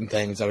certain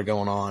things that are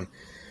going on.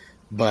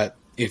 But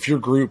if your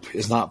group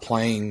is not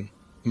playing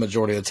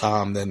majority of the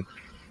time, then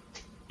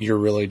you're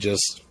really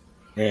just,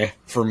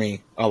 for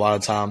me, a lot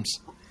of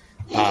times.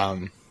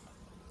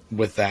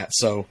 With that.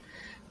 So,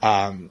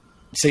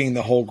 seeing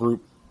the whole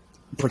group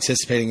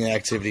participating in the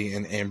activity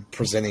and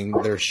presenting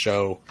their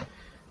show,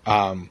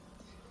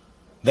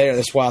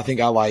 that's why I think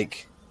I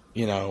like,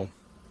 I don't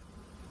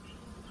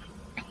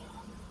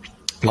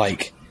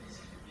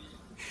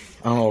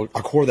know,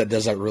 a core that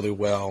does that really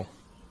well.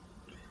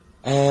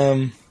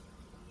 Maybe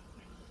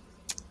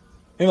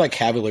like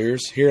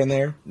Cavaliers here and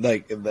there,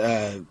 like,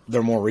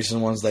 they're more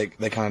recent ones. They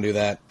kind of do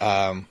that.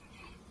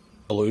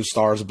 Blue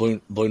Stars, Blue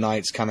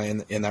Knights, kind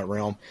of in that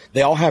realm.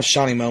 They all have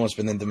shining moments,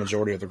 but then the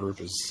majority of the group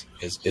is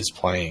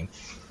playing,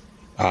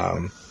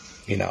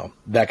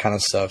 that kind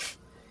of stuff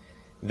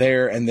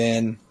there. And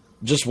then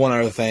just one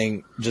other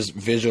thing, just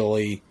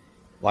visually,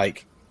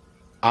 like,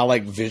 I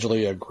like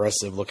visually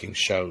aggressive looking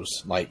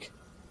shows. Like,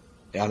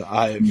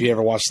 if you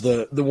ever watched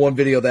the one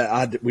video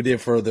that we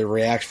did for the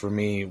React for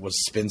me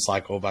was Spin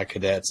Cycle by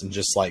Cadets, and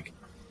just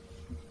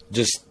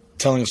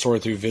telling a story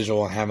through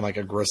visual and having like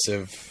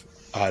aggressive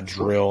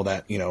drill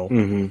that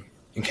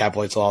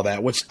encapsulates all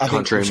that, which I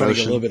think we're trying to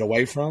get a little bit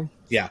away from.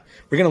 Yeah,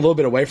 we're getting a little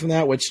bit away from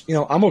that, which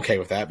I'm okay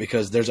with that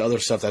because there's other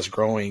stuff that's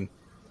growing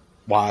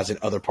wise in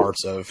other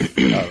parts of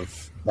the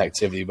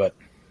activity. But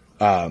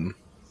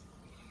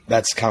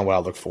that's kind of what I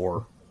look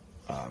for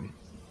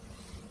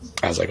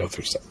as I go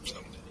through stuff. So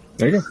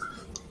there you go.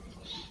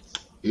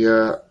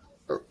 Yeah,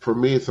 for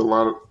me, it's a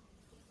lot of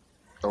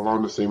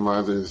along the same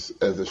lines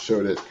as a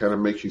show that kind of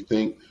makes you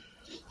think.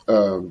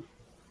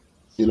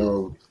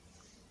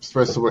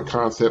 Especially with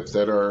concepts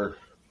that are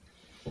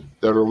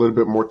a little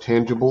bit more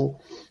tangible.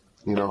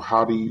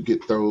 How do you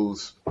get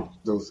those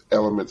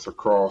elements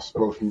across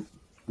both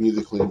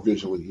musically and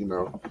visually?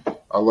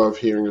 I love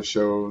hearing a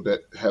show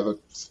that has a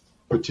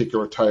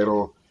particular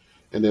title,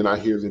 and then I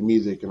hear the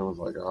music, and I was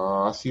like,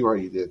 oh, I see why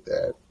you did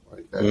that.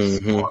 Like, that's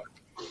smart.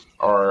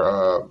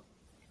 Or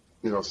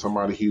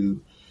somebody who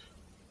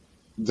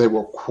they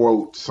will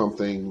quote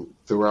something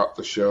throughout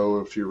the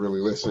show if you're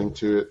really listening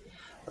to it.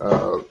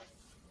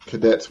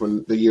 Cadets,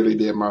 when the year they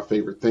did My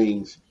Favorite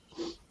Things,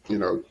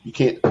 you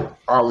can't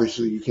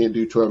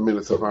do 12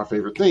 minutes of My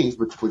Favorite Things,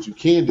 but what you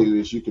can do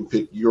is you can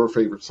pick your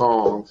favorite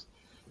songs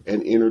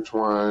and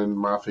intertwine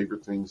My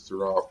Favorite Things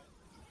throughout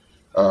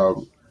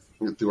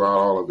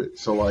all of it.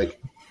 So, like,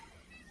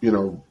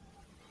 being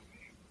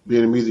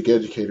a music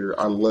educator,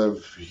 I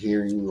love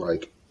hearing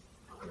like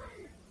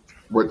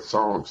what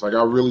songs. Like,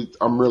 I'm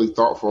really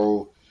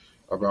thoughtful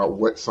about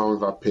what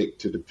songs I pick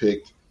to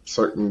depict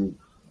certain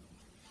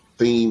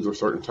themes or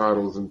certain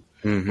titles, and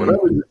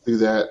whenever you do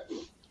that,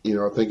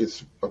 I think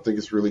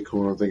it's really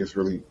cool. I think it's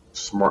really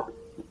smart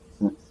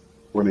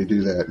when they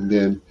do that. And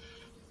then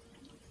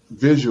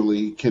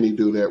visually, can he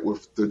do that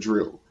with the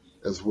drill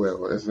as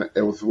well as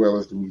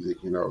the music?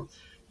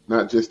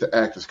 Not just the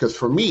actors. Because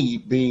for me,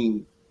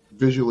 being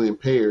visually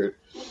impaired,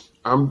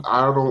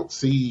 I don't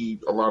see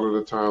a lot of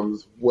the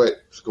times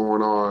what's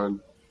going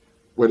on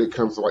when it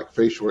comes to like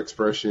facial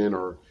expression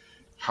or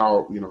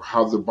how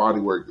the body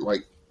work.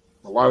 Like,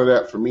 a lot of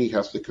that for me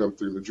has to come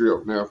through the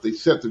drill. Now, if they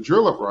set the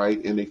drill up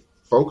right and they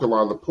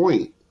focalize the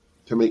point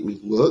to make me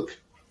look,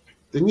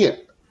 then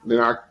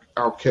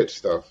I'll catch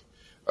stuff.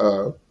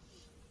 So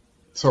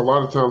a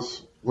lot of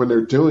times when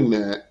they're doing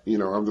that,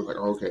 I'm just like,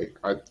 okay,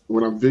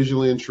 when I'm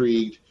visually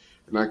intrigued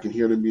and I can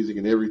hear the music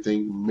and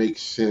everything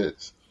makes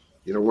sense,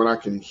 when I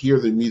can hear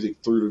the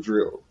music through the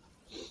drill,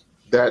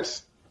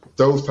 that's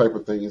those type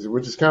of things,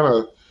 which is kind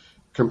of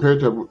compared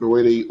to the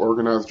way they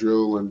organize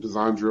drill and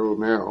design drill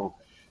now.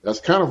 That's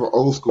kind of an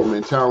old school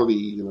mentality,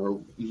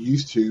 you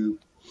used to,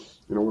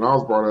 when I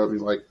was brought up,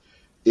 it's like,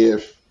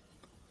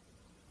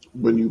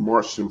 when you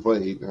marched and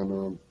played, I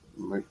know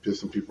I might piss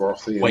some people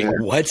off saying Wait,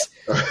 that. what?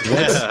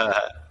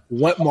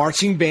 What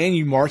marching band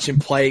you march and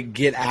play?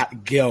 You're out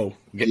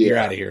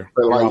of here.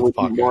 But like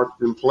when you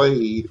marched and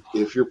played,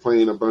 if you're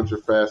playing a bunch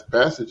of fast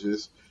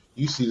passages,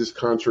 you see this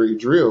contrary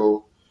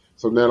drill.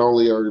 So not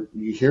only are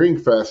you hearing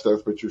fast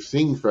stuff, but you're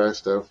seeing fast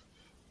stuff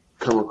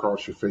come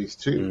across your face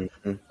too.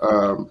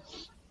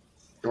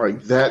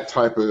 Like that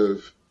type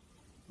of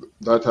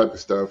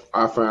stuff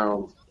I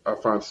found I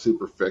find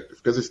super effective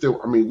because it's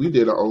still. I mean, we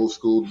did an old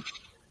school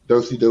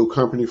do-si-do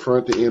company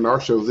front to end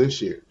our show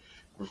this year.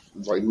 It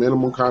was like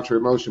minimal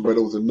contrary motion, but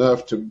it was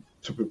enough to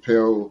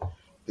propel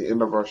the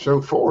end of our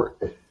show forward.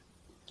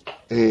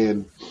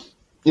 And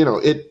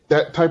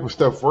that type of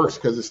stuff works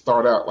because it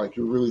start out like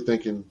you're really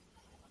thinking.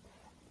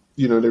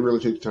 They really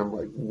take the time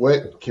like,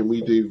 what can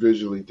we do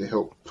visually to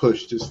help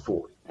push this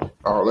forward?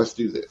 Oh, let's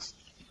do this.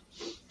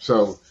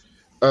 So,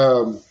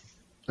 and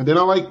then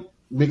I like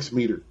mixed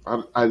meter.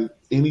 I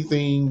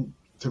anything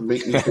to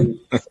make me think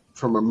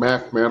from a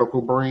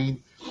mathematical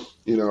brain.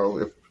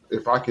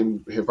 If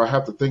I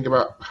have to think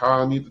about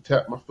how I need to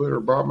tap my foot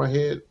or bob my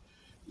head,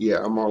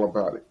 yeah, I'm all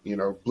about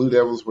it. Blue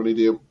Devils when they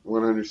did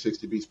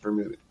 160 beats per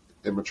minute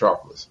in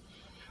Metropolis,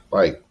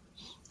 like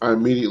I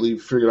immediately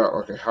figured out,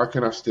 okay, how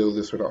can I steal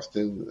this without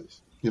stealing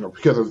this?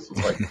 Because it's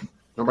like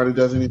nobody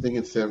does anything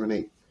in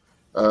 7/8.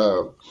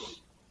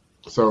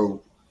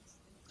 So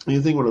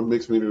anything with a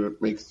mixed meter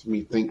that makes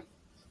me think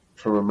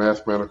from a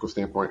mathematical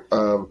standpoint,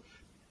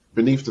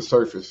 beneath the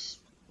surface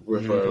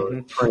with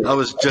I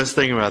was just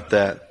thinking about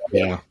that.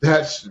 Yeah,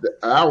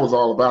 I was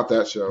all about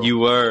that show. You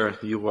were.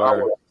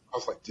 I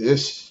was like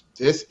this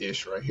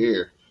ish right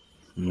here.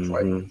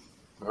 Like,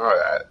 all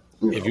right.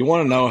 If you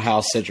want to know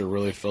how Cedric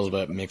really feels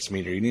about mixed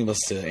meter, you need to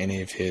listen to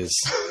any of his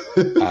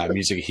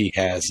music he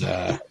has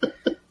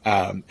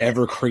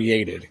ever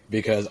created.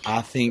 Because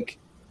I think,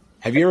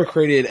 have you ever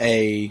created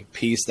a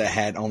piece that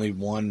had only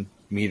one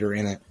meter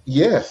in it?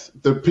 Yes,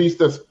 the piece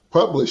that's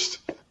published.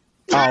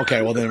 Oh,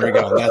 okay. Well, then there we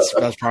go.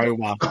 That's probably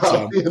why.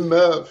 So.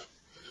 Enough.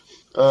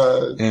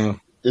 Yeah.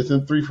 It's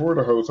in 3/4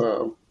 the whole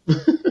time.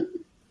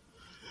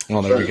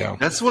 Well, there we go.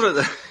 That's one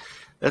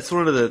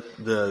of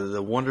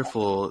the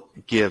wonderful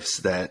gifts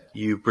that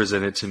you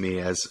presented to me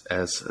as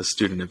a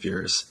student of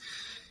yours.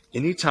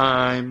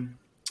 Anytime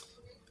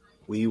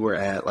we were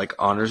at like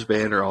honors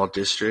band or all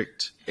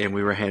district and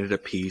we were handed a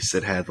piece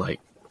that had like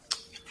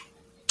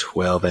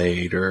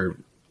 12/8 or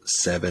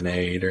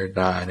 7/8 or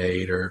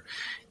 9/8 or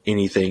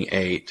anything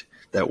 8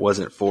 that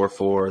wasn't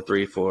 4/4,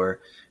 3/4,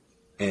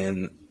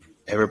 and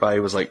everybody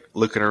was like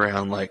looking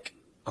around like,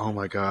 oh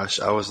my gosh.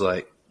 I was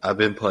like, I've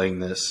been playing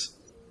this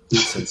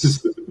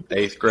since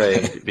 8th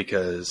grade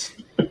because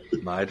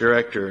my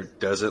director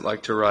doesn't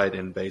like to write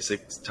in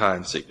basic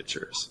time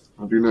signatures.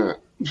 I do not.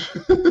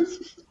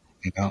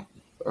 Yeah.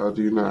 I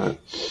do not.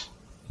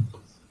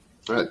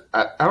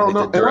 I don't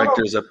know. The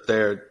director's up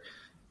there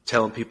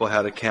telling people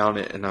how to count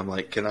it, and I'm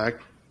like,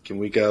 can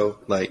we go?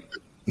 Like,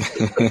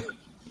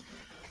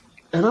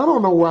 and I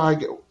don't know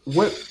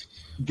what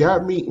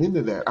got me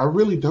into that. I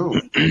really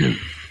don't.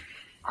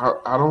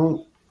 I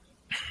don't.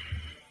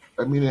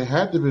 I mean, it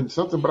had to have been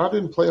something, but I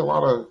didn't play a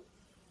lot of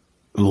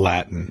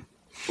Latin.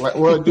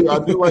 Well, I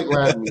do like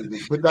Latin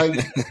music, but like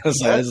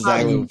that's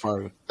exactly what part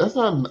of it. That's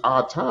not in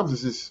odd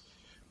times. It's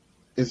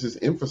just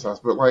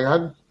emphasized. But like I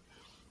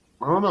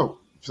don't know.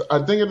 I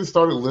think I just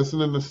started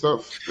listening to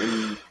stuff,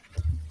 and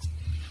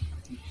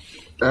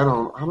I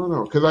don't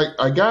know, because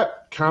I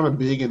got kind of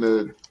big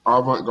into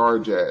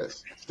avant-garde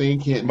jazz. Stan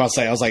Kenton. I'm about to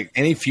say, I was like,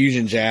 any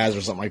fusion jazz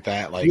or something like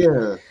that. Like,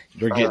 yeah,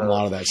 you're getting a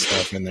lot of that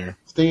stuff in there.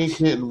 Stan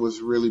Kenton was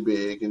really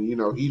big, and he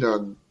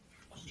don't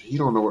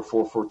know what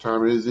 4/4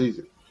 time is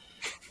either.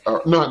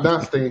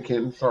 Not Stan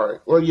Kenton. Sorry.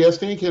 Well, yeah,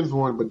 Stan Kenton's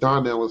one, but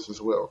Don Ellis as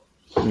well.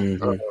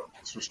 mm-hmm.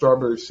 Some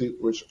Strawberry Soup,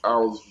 which I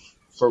was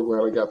so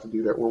glad I got to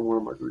do that with one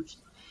of my groups.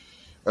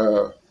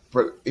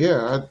 But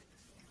yeah,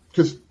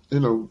 because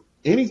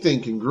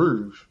anything can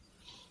groove.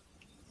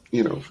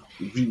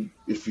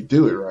 If you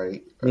do it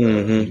right.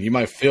 You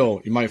might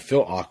feel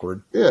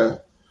awkward. Yeah.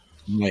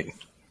 You might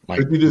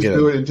if you just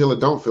do it until it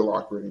don't feel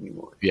awkward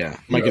anymore. Yeah.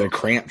 Might get a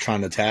cramp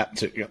trying to tap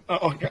to. Wait,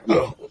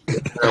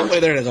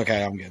 there it is.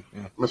 Okay, I'm good.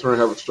 Yeah. Unless we're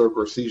gonna have a stroke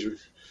or a seizure.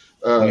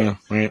 Yeah.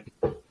 Right.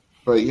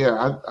 But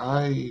yeah,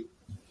 I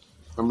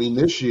mean,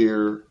 this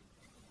year,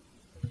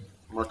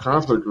 my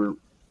concert group,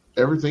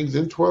 everything's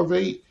in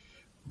 12/8,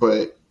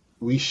 but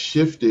we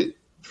shifted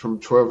from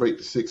 12/8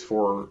 to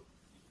 6/4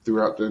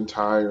 throughout the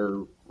entire,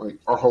 like,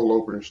 our whole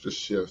openers just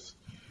shifts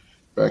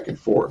back and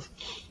forth.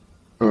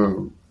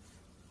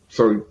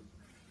 So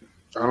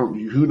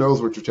who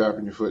knows what you're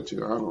tapping your foot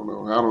to? I don't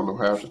know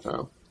half the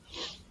time.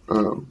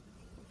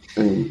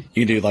 And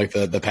you do like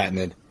the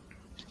patented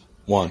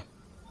one.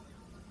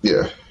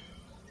 Yeah.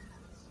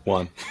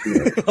 One.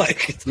 Yeah.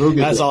 Like,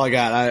 that's all I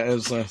got.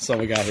 That's all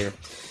we got here.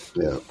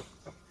 Yeah.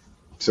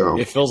 So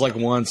it feels like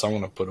one, so I'm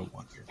going to put a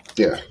one here.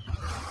 Yeah.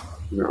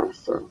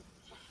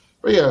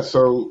 But yeah,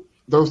 so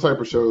those type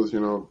of shows,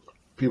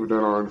 people that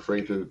aren't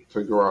afraid to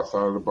go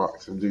outside of the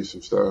box and do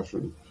some stuff,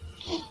 and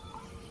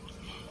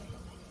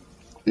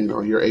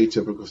your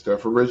atypical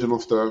stuff, original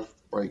stuff.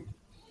 Like,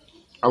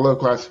 I love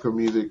classical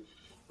music,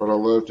 but I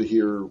love to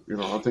hear,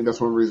 I think that's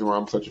one reason why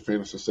I'm such a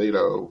fan of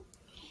Sasado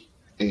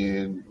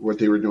and what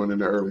they were doing in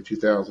the early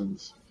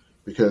 2000s,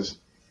 because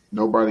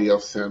nobody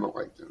else sounded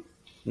like them.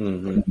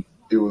 Mm-hmm.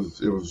 It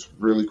was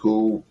really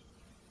cool.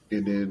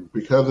 And then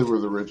because it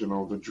was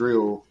original, the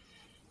drill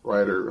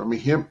writer, I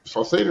mean,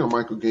 Sasado and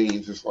Michael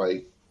Gaines is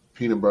like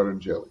peanut butter and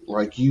jelly.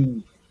 Like,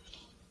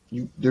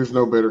 there's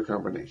no better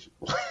combination.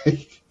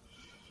 Like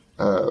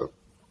the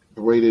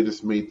way they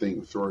just made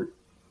things work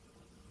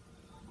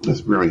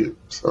is brilliant.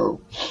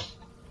 So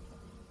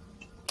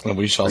and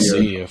we shall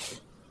see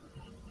if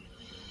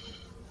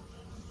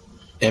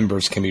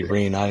embers can be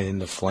reunited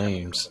into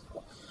flames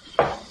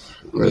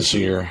this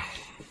year.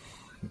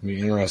 It'll be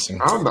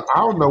interesting. I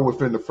don't know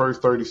within the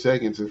first 30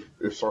 seconds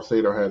if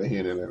Salcedo had a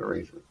hand in that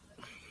arrangement.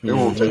 It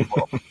won't take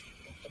long.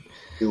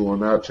 It will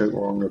not take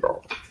long at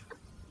all.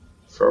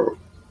 So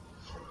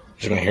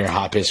you're gonna hear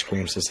high pitched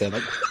screams instead,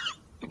 like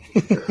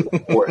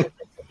boy,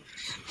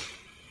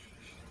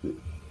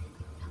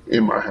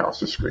 in my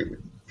house is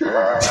screaming.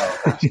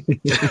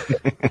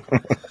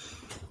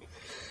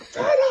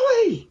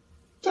 Finally,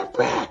 they're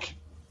back.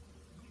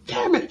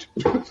 Damn it.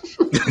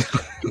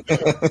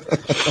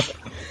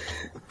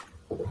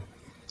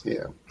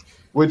 Yeah.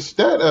 Which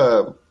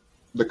that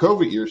the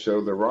COVID year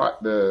show,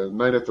 the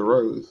Night at the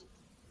Rose. Is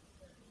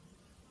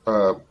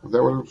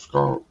that what it was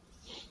called?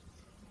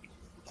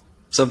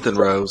 Something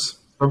Rose.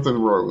 Something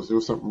Rose. It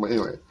was something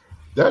anyway.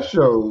 That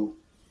show,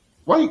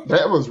 like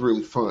that was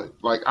really fun.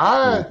 Like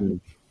I'd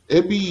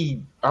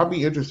be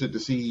interested to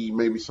see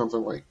maybe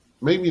something like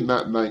maybe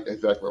not night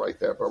exactly like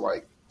that, but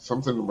like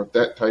something with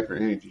that type of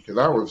energy because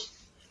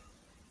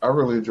I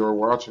really enjoyed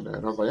watching that.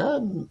 And I was like, I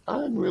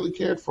hadn't really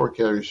cared for a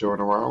Carrie show in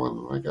a while, and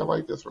like I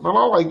like this one. And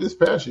I like this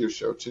past year's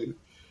show too.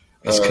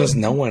 It's because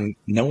no one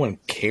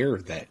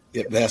cared that.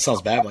 That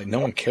sounds bad. Like no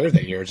one cared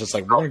that year. It's just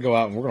like we're gonna go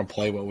out and we're gonna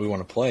play what we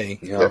want to play.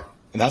 Yeah,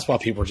 and that's why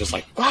people are just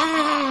like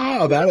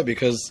about it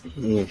because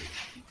it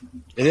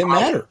didn't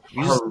matter.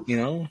 You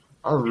know.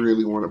 I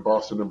really wanted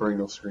Boston to bring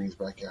those screens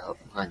back out.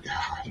 My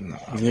God, no,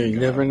 yeah, you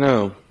never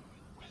know.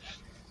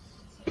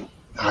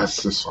 I was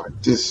just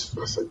like this.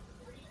 I was like.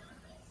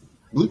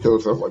 Blue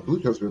Coats, I was like, Blue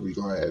Coats would be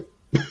glad.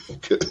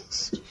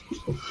 Because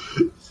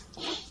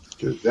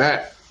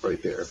that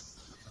right there.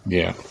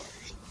 Yeah.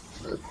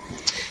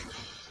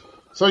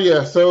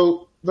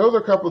 So those are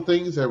a couple of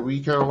things that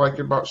we kind of like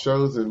about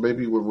shows, and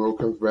maybe when Will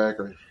comes back,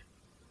 or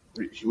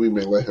we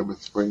may let him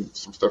explain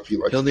some stuff he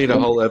likes. He'll need a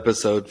whole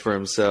episode for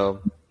himself.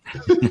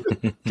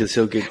 Because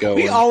he'll get going.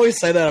 We always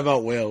say that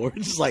about Will. We're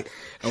just like,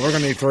 and we're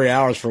going to need 3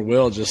 hours for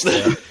Will just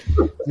to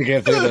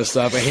get through this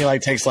stuff. And he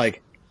like takes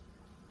like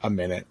a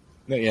minute.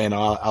 Yeah, no,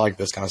 I like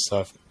this kind of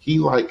stuff. He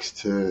likes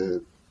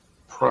to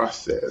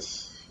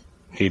process.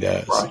 He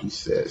does. Why he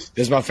says.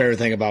 This is my favorite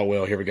thing about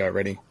Will. Here we go.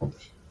 Ready?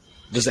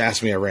 Just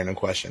ask me a random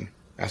question.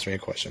 Ask me a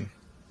question.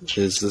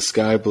 Is the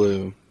sky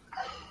blue?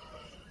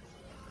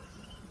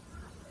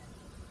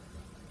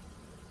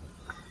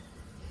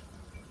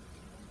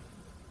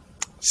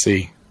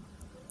 See.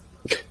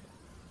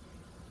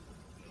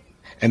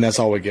 And that's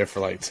all we get for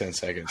like 10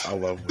 seconds. I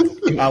love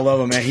Will. I love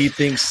him, man. He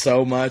thinks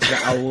so much.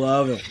 I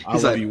love him.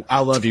 I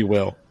love you,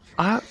 Will.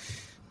 I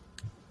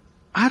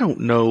don't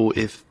know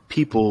if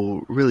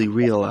people really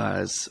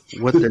realize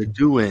what they're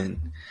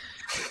doing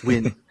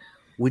when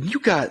you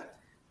got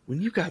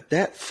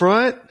that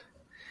front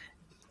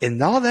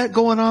and all that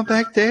going on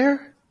back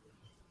there.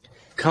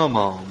 Come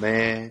on,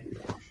 man.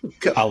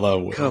 I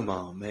love Will. Come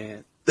on,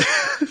 man.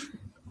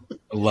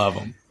 I love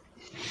him.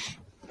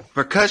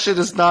 Percussion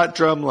is not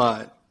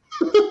drumline.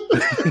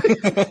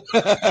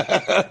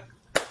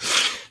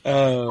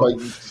 Like,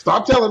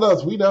 stop telling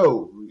us. We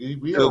know.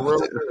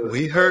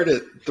 We heard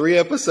it 3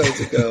 episodes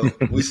ago.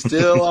 We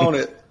still own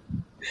it.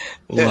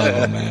 Love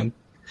him, man.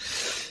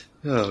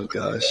 Oh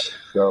gosh.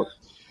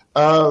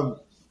 So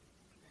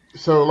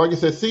like I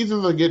said,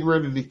 seasons are getting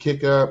ready to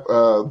kick up.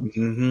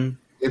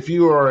 If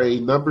you are a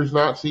numbers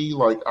Nazi,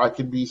 like I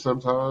can be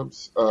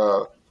sometimes,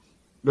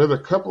 there's a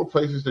couple of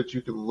places that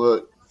you can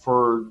look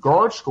for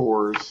guard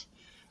scores.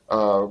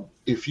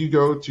 If you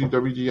go to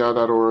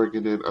WGI.org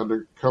and then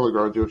under color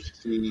guard, you'll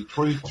see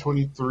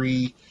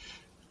 2023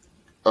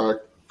 color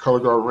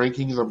guard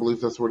rankings. I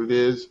believe that's what it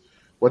is.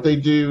 What they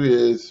do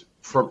is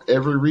from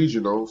every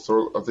regional,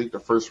 so I think the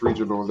first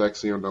regional is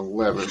actually on the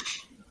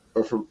 11th,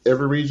 but from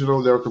every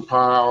regional, they'll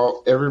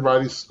compile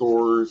everybody's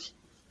scores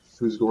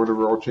who's going to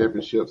World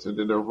Championships, and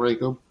then they'll rank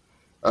them,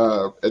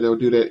 and they'll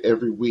do that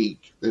every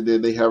week. And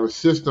then they have a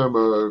system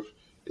of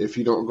if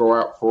you don't go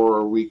out for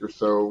a week or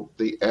so,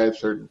 they add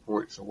certain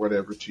points or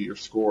whatever to your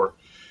score,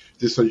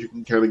 just so you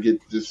can kind of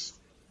get this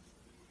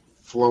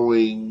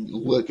flowing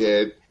look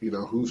at,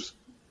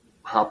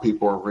 how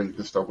people are ranked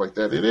and stuff like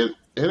that. And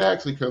it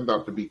actually comes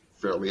out to be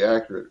fairly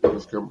accurate when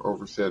it's come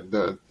over said and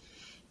done,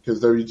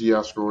 because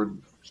WGI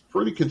scoring is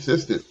pretty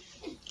consistent.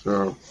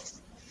 I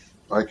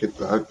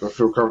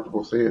feel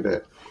comfortable saying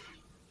that.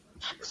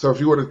 So if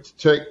you want to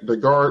check the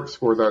guard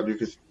scores out, you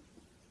can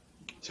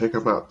check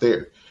them out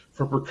there.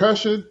 For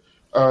percussion,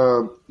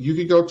 you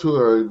can go to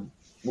a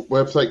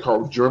website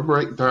called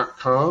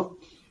drumrank.com.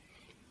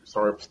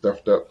 Sorry, I'm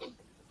stuffed up.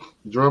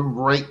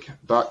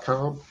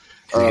 Drumrank.com.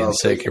 Getting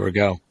sick. Here we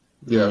go.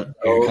 Yeah.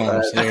 Here it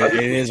comes. Here it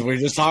is. We're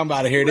just talking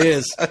about it. Here it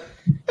is. I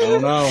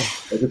don't know.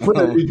 I can put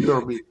that video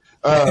on me.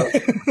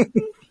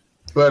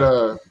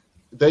 But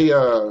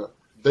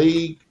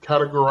they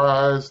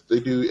categorize.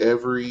 They do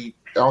every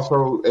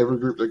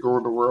group that go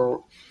in the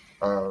world.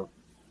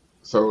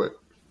 So,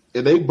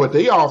 they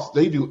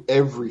do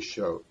every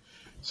show.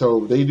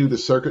 So they do the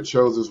circuit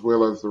shows as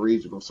well as the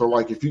regional. So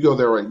like if you go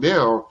there right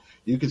now,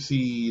 you can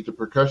see the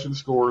percussion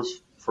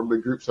scores from the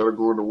groups that are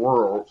going to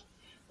World.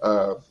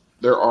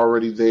 They're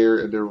already there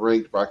and they're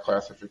ranked by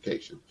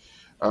classification.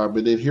 And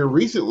then here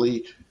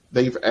recently,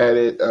 they've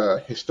added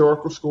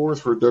historical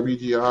scores for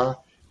WGI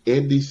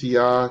and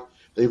DCI.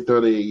 They've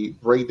done a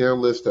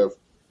breakdown list of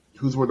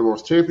who's won the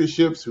most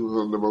championships, who's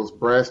won the most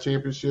brass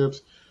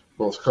championships,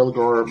 most color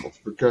guard,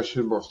 most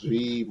percussion, most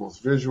G,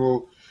 most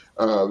visual.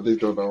 They've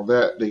done all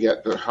that. They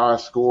got the high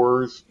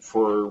scores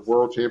for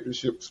world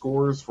championship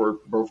scores for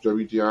both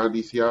WGI and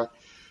DCI.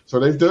 So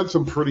they've done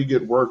some pretty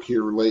good work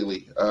here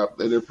lately.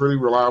 And they're pretty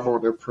reliable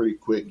and they're pretty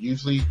quick.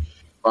 Usually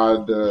by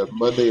the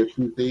Monday or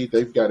Tuesday,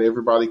 they've got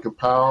everybody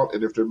compiled.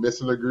 And if they're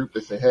missing a group,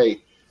 they say,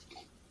 hey,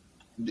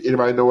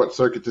 anybody know what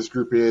circuit this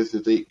group is?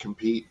 Did they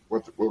compete?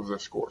 What was their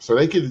score? So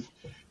they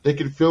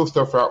can fill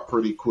stuff out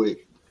pretty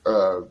quick.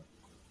 So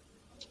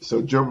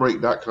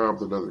jumrank.com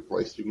is another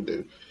place you can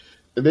do.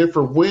 And then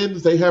for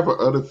wins, they have an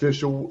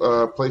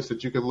unofficial place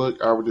that you can look.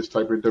 I would just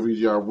type in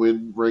WGI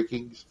win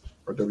rankings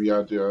or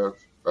WGI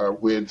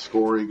win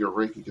scoring or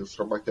ranking or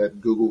something like that in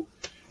Google,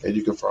 and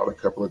you can find a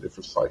couple of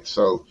different sites.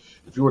 So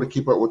if you want to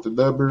keep up with the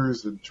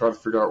numbers and try to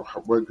figure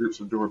out what groups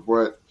are doing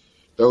what,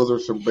 those are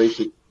some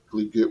basically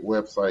good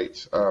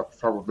websites.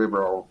 If I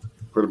remember, I'll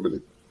put them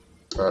in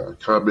the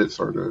comments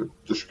or the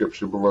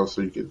description below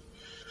so you can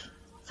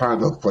find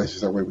those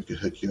places. That way we can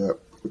hook you up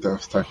with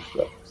that type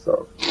of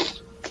stuff.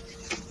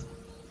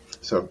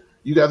 So,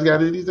 you guys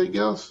got anything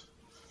else?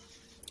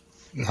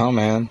 No,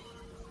 man.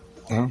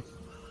 No.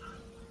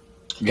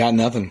 Got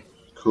nothing.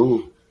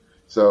 Cool.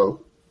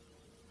 So,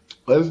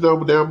 let us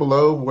know down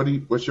below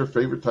what's your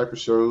favorite type of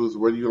shows?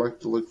 What do you like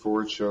to look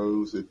for in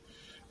shows? And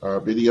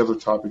any other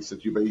topics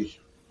that you may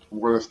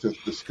want us to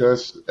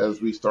discuss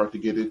as we start to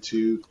get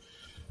into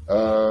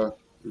the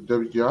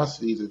WGI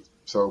season.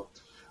 So,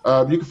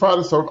 you can find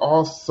us on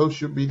all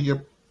social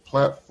media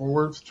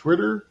platforms,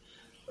 Twitter,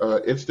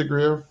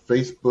 Instagram,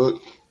 Facebook,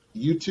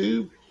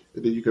 YouTube,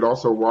 and then you can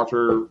also watch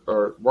and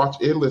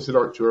listen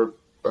to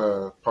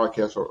our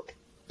podcast on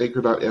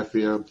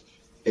Anchor.fm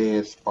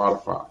and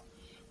Spotify.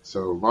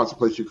 So lots of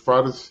places you can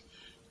find us.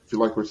 If you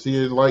like what we're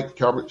seeing, like,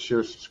 comment,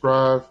 share,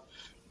 subscribe.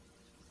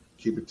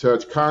 Keep in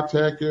touch.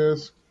 Contact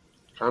us.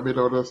 Comment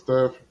on our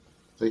stuff.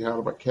 Say hi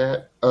to my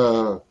cat.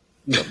 Stuff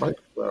that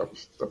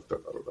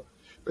I don't know.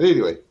 But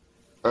anyway,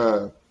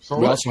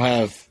 we also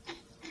have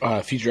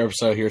a future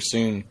episode here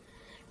soon.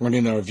 We're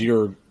doing a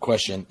viewer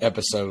question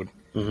episode.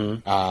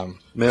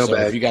 Mm-hmm. So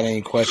if you got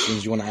any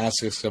questions you want to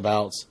ask us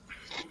about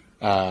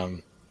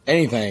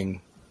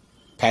anything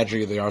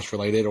Patrick of the Arts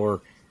related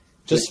or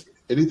just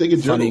anything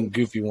in funny general.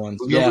 Goofy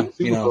ones. Yeah,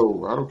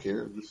 I don't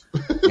care.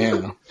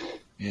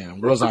 Yeah.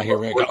 Will's not here.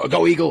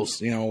 Go Eagles,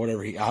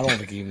 whatever. I don't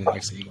think he even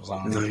likes the Eagles.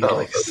 I don't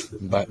know.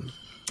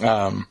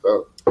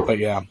 But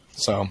yeah,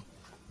 so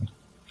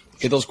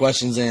get those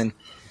questions in.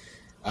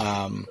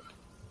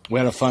 We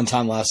had a fun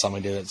time last time we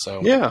did it,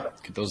 so yeah,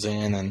 get those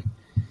in, and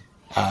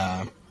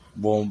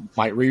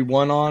might read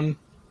one on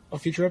a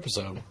future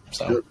episode.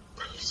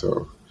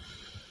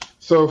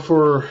 So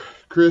for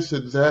Chris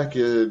and Zach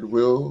and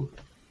Will,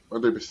 my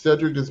name is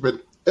Cedric. This has been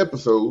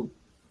episode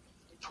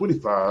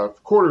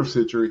 25, quarter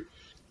century.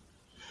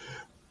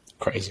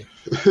 Crazy.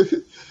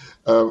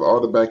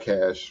 All the back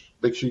hash.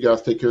 Make sure you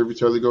guys take care of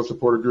each other. Go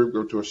support a group.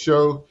 Go to a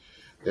show.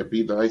 And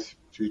be nice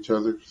to each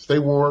other. Stay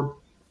warm.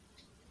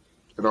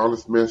 And all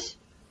this mess.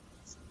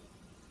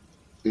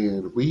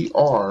 And we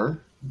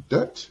are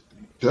Dut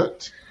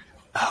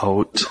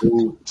out.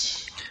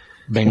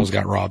 Bengals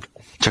got robbed.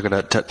 Check it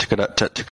out.